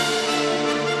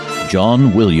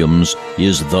 John Williams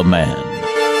is the man.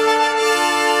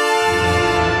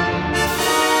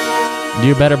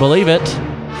 You better believe it.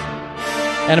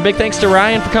 And a big thanks to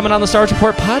Ryan for coming on the Star Wars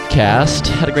Report podcast.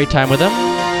 Had a great time with him.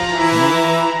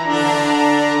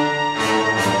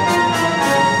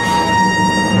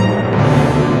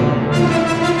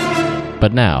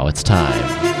 But now it's time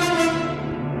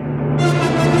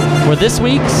for this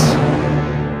week's...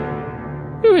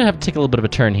 We're going to have to take a little bit of a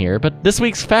turn here, but this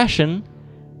week's Fashion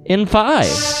in 5.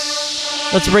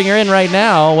 Let's bring her in right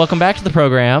now. Welcome back to the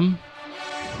program,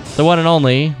 the one and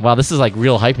only. Wow, this is like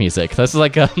real hype music. This is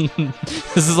like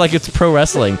this is like it's pro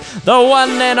wrestling. The one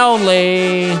and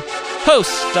only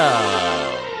host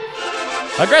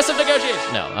of Aggressive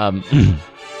Negotiation. No,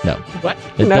 no. What?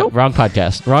 No. Wrong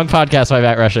podcast. Wrong podcast by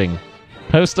Matt Rushing.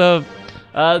 Host of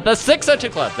the 602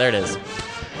 Club. There it is.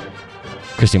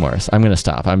 Christy Morris. I'm going to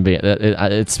stop.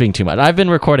 It's being too much. I've been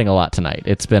recording a lot tonight.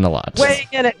 It's been a lot. Weighing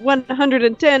in at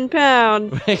 110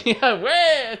 pounds.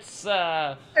 Yeah, it's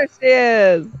there she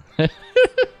is.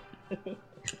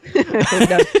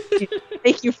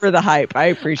 Thank you for the hype. I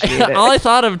appreciate it. All I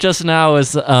thought of just now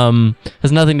is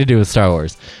has nothing to do with Star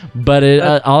Wars, but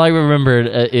all I remembered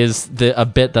is a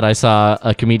bit that I saw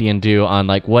a comedian do on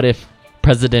like what if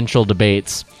presidential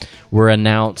debates were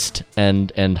announced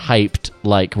and hyped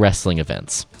like wrestling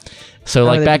events. So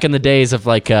like back in the days of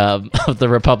like of the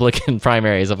Republican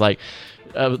primaries of like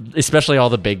especially all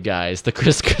the big guys, the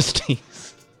Chris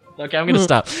Christies. Okay, I'm gonna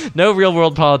stop. No real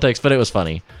world politics, but it was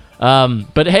funny.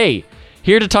 But hey,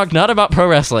 here to talk not about pro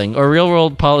wrestling or real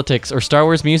world politics or Star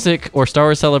Wars music or Star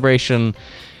Wars Celebration.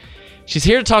 She's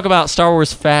here to talk about Star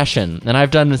Wars fashion, and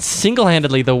I've done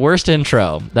single-handedly the worst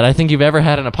intro that I think you've ever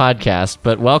had in a podcast,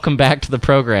 but welcome back to the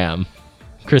program,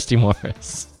 Christy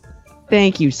Morris.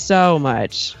 Thank you so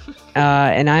much.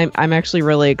 And I'm actually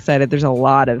really excited. There's a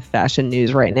lot of fashion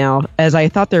news right now, as I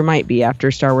thought there might be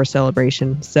after Star Wars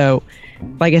Celebration. So,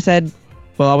 like I said,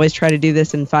 we'll always try to do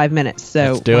this in 5 minutes.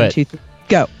 So, let's do it. 2, 3,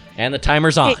 go. And the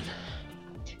timer's on. Hey.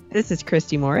 This is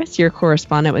Christy Morris, your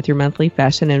correspondent with your monthly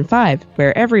Fashion in 5,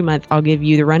 where every month I'll give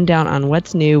you the rundown on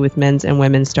what's new with men's and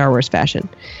women's Star Wars fashion.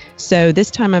 So this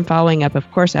time I'm following up,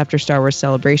 of course, after Star Wars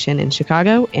Celebration in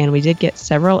Chicago, and we did get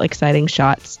several exciting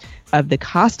shots of the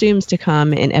costumes to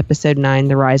come in Episode 9,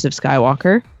 The Rise of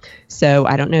Skywalker. So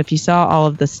I don't know if you saw all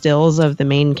of the stills of the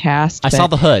main cast. I saw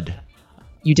the hood.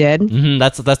 You did? Mm-hmm.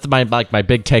 That's my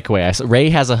big takeaway. Rey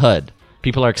has a hood.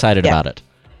 People are excited about it.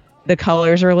 The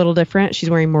colors are a little different.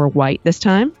 She's wearing more white this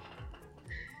time.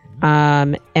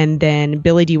 And then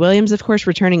Billy D. Williams, of course,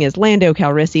 returning as Lando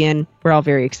Calrissian. We're all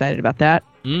very excited about that.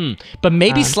 But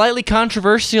maybe slightly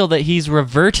controversial that he's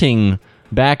reverting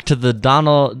back to the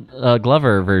Donald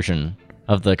Glover version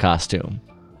of the costume.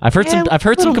 I've heard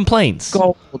some complaints.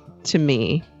 Gold to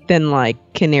me than like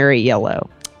canary yellow.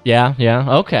 Yeah.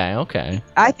 Okay.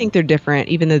 I think they're different,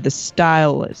 even though the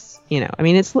style is, I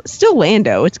mean, it's still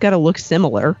Lando. It's got to look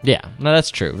similar. Yeah, no, that's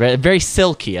true. Very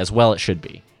silky as well. It should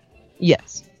be.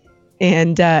 Yes,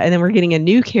 and then we're getting a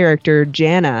new character,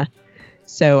 Janna.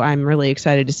 So I'm really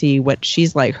excited to see what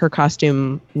she's like. Her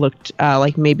costume looked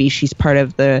like maybe she's part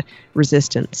of the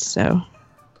Resistance. So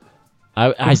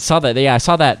I saw that. Yeah, I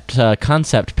saw that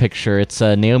concept picture. It's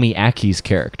Naomi Aki's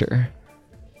character.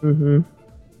 Mm-hmm.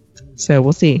 So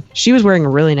we'll see. She was wearing a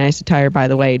really nice attire, by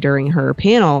the way, during her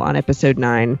panel on Episode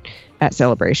 9 at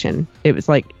Celebration. It was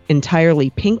like entirely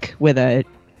pink with a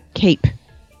cape.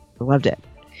 I loved it.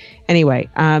 Anyway,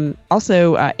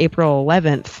 also April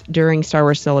 11th, during Star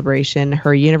Wars Celebration,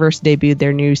 her universe debuted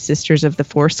their new Sisters of the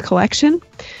Force collection.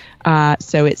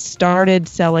 So it started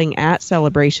selling at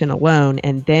Celebration alone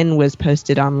and then was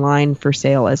posted online for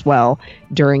sale as well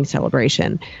during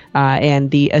Celebration. And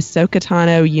the Ahsoka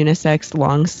Tano unisex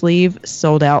long sleeve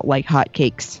sold out like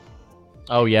hotcakes.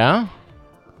 Oh, yeah?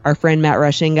 Our friend Matt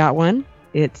Rushing got one.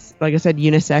 It's, like I said,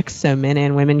 unisex, so men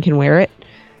and women can wear it.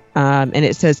 And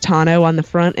it says Tano on the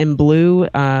front in blue.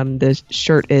 The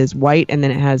shirt is white, and then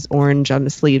it has orange on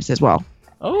the sleeves as well.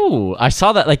 Oh, I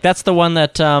saw that. Like, that's the one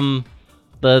that...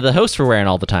 The hosts were wearing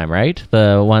all the time, right?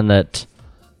 The one that...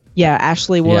 Yeah,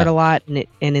 Ashley wore it a lot, and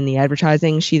in the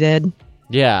advertising she did.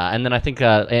 Yeah, and then I think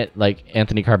like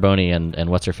Anthony Carboni and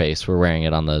What's-Her-Face were wearing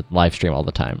it on the live stream all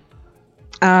the time.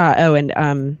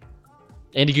 And...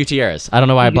 Andy Gutierrez. I don't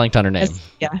know why I blanked on her name.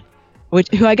 Yeah.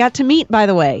 Who I got to meet, by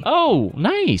the way. Oh,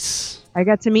 nice. I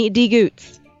got to meet D.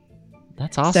 Goots.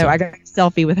 That's awesome. So I got a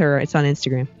selfie with her. It's on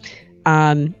Instagram.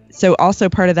 So also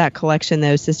part of that collection,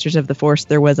 though, Sisters of the Force,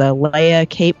 there was a Leia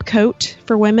cape coat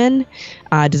for women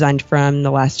designed from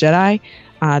The Last Jedi.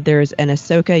 There's an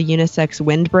Ahsoka unisex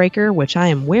windbreaker, which I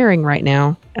am wearing right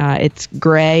now. It's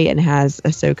gray and has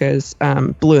Ahsoka's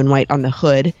blue and white on the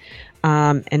hood.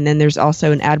 And then there's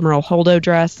also an Admiral Holdo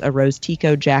dress, a Rose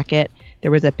Tico jacket.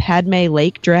 There was a Padme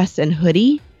Lake dress and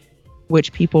hoodie,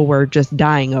 which people were just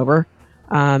dying over.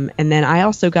 And then I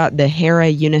also got the Hera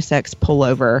unisex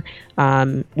pullover,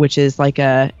 which is like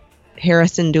a Hera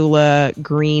Syndulla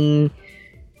green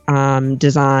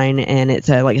design, and it's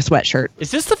like a sweatshirt. Is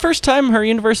this the first time her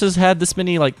universe has had this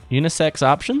many like unisex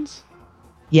options?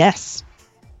 Yes.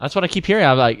 That's what I keep hearing.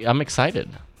 I'm excited.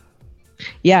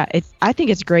 Yeah, I think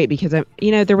it's great because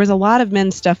there was a lot of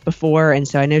men's stuff before, and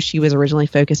so I know she was originally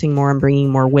focusing more on bringing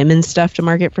more women's stuff to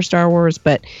market for Star Wars,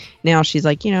 but now she's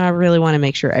like, I really want to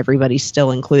make sure everybody's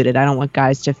still included. I don't want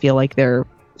guys to feel like they're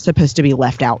supposed to be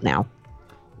left out now.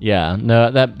 Yeah,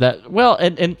 no, well,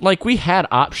 and like we had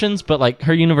options, but like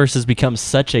her universe has become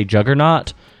such a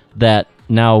juggernaut that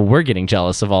now we're getting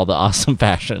jealous of all the awesome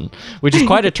fashion, which is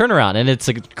quite a turnaround, and it's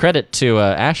a credit to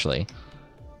Ashley.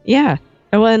 Yeah.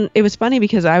 Well, and it was funny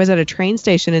because I was at a train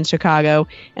station in Chicago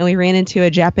and we ran into a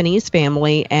Japanese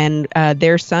family and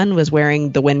their son was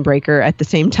wearing the windbreaker at the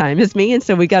same time as me. And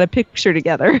so we got a picture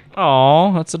together.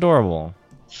 Oh, that's adorable.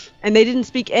 And they didn't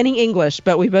speak any English,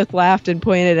 but we both laughed and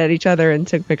pointed at each other and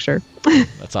took a picture.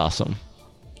 That's awesome.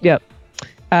 Yep.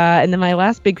 And then my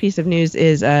last big piece of news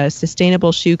is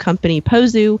sustainable shoe company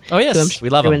Pozu. Oh, yes. We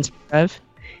love them.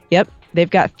 Yep. They've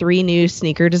got 3 new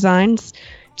sneaker designs.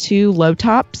 2 low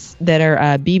tops that are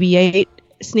a BB-8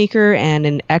 sneaker and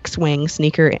an X-Wing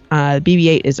sneaker.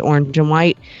 BB-8 is orange and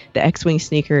white. The X-Wing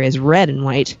sneaker is red and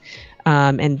white.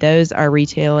 And those are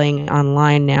retailing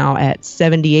online now at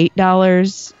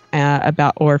 $78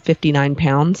 or 59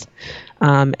 pounds.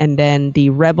 And then the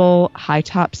Rebel high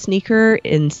top sneaker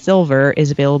in silver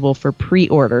is available for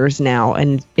pre-orders now,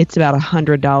 and it's about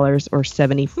 $100 or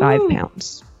 75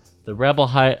 pounds. The Rebel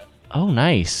high. Oh,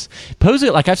 nice.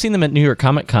 Pozu, like I've seen them at New York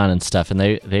Comic Con and stuff, and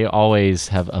they always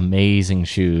have amazing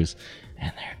shoes,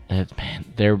 and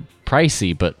they're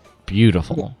pricey but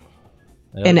beautiful.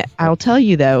 And I'll tell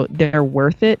you though, they're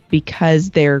worth it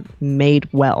because they're made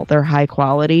well. They're high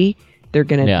quality. They're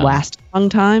going to last a long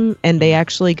time, and they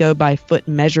actually go by foot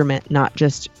measurement, not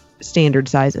just standard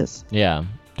sizes. Yeah.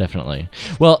 Definitely.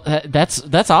 Well,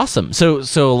 that's awesome. So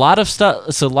a lot of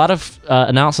stuff. So a lot of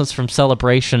announcements from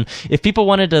Celebration. If people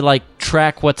wanted to like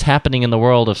track what's happening in the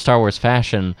world of Star Wars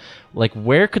fashion, like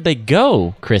where could they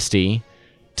go, Christy,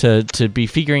 to be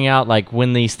figuring out like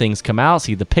when these things come out,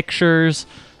 see the pictures,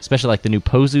 especially like the new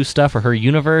Pozu stuff or her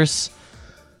universe.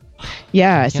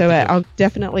 Yeah. So I'll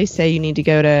definitely say you need to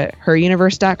go to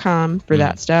heruniverse.com for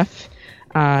that stuff.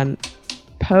 po-zu.com.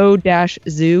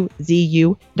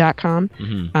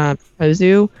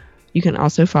 Pozu. You can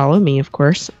also follow me, of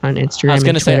course, on Instagram. I was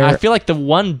going to say, Twitter. I feel like the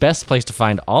one best place to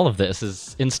find all of this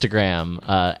is Instagram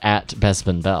at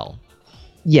Bespin Bell.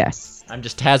 Yes. I'm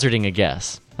just hazarding a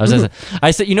guess.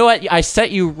 I said, you know what? I set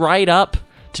you right up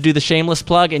to do the shameless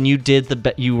plug, and you did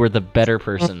you were the better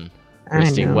person,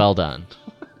 Christy. Well done.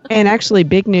 And actually,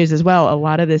 big news as well. A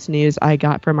lot of this news I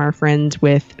got from our friends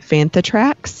with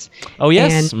Fantatrax. Oh,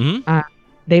 yes. And,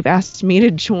 they've asked me to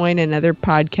join another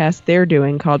podcast they're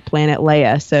doing called Planet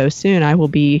Leia. So soon I will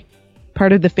be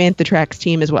part of the Fantatrax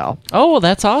team as well. Oh, well,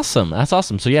 that's awesome. That's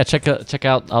awesome. So yeah, check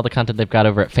out all the content they've got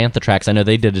over at Fantatrax. I know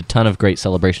they did a ton of great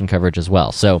Celebration coverage as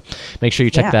well. So make sure you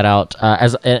check that out.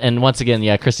 And once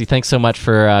again, Christy, thanks so much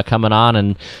for coming on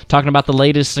and talking about the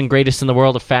latest and greatest in the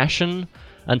world of fashion.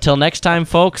 Until next time,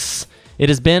 folks, it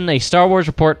has been a Star Wars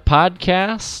Report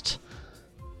podcast.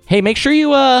 Hey, make sure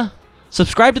you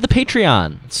subscribe to the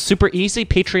Patreon. It's super easy.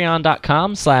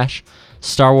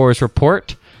 Patreon.com/Star Wars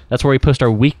Report. That's where we post our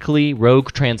weekly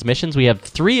Rogue transmissions. We have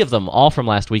 3 of them, all from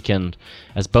last weekend,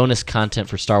 as bonus content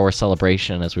for Star Wars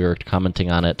Celebration as we were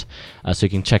commenting on it. So you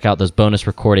can check out those bonus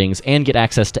recordings and get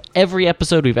access to every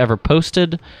episode we've ever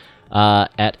posted.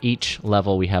 At each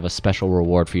level, we have a special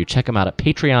reward for you. Check them out at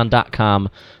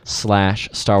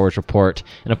patreon.com/Star Wars Report.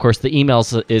 And of course, the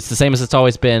emails is the same as it's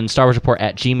always been,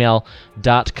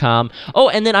 starwarsreport@gmail.com. Oh,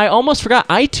 and then I almost forgot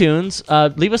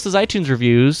iTunes. Leave us those iTunes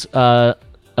reviews.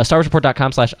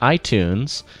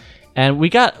 StarWarsReport.com/iTunes. And we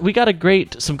got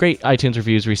some great iTunes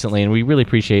reviews recently, and we really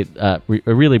appreciate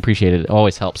it. It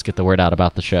always helps get the word out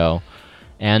about the show.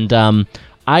 And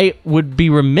I would be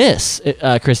remiss,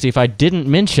 Christy, if I didn't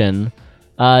mention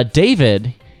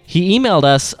David. He emailed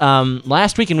us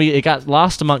last week, and it got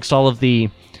lost amongst all of the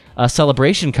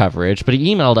Celebration coverage, but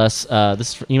he emailed us.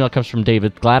 This email comes from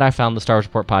David. Glad I found the Star Wars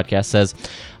Report podcast. Says,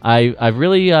 I've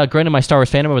really grown in my Star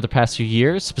Wars fandom over the past few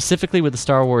years, specifically with the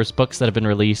Star Wars books that have been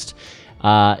released.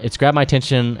 It's grabbed my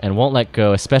attention and won't let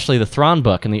go, especially the Thrawn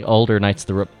book and the older Knights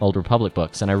of the Old Republic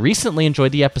books. And I recently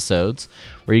enjoyed the episodes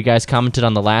where you guys commented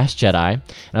on The Last Jedi, and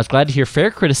I was glad to hear fair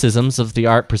criticisms of the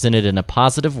art presented in a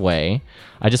positive way.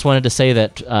 I just wanted to say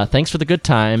that thanks for the good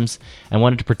times, and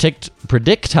wanted to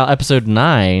predict how Episode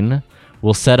 9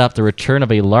 will set up the return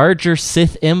of a larger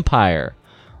Sith Empire,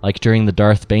 like during the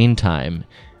Darth Bane time,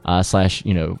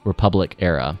 / Republic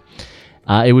era.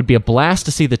 It would be a blast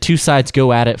to see the two sides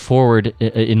go at it forward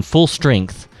in full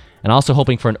strength, and also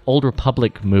hoping for an Old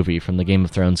Republic movie from the Game of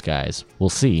Thrones guys. We'll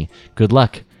see. Good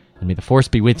luck, and may the Force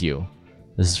be with you.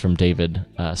 This is from David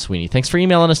Sweeney. Thanks for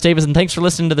emailing us, David, and thanks for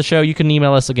listening to the show. You can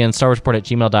email us again,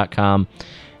 StarWarsReport@gmail.com.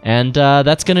 And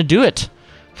that's going to do it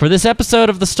for this episode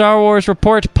of the Star Wars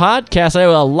Report podcast. I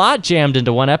have a lot jammed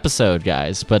into one episode,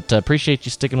 guys, but appreciate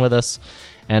you sticking with us.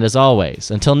 And as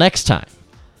always, until next time,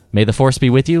 may the Force be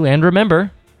with you, and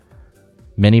remember,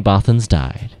 many Bothans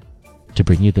died to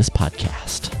bring you this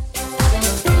podcast.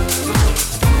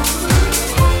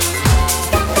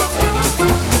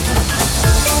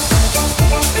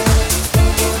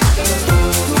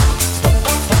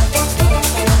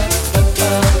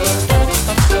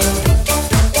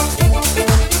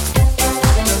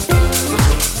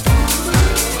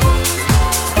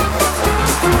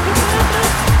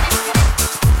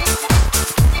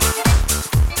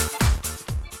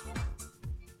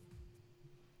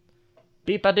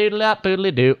 Beep-a-doodle-up,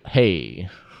 boodly-doo. Hey.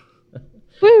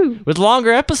 Woo! With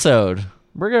longer episode.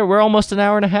 We're almost an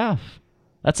hour and a half.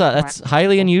 That's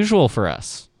highly unusual for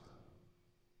us.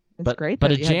 It's great.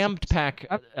 But a jammed pack.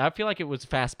 I feel like it was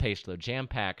fast paced though. Jam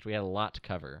packed. We had a lot to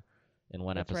cover in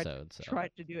one episode.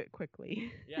 Tried to do it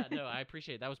quickly. Yeah, no, I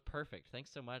appreciate it. That was perfect.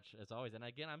 Thanks so much as always. And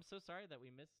again, I'm so sorry that we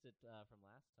missed it from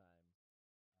last time.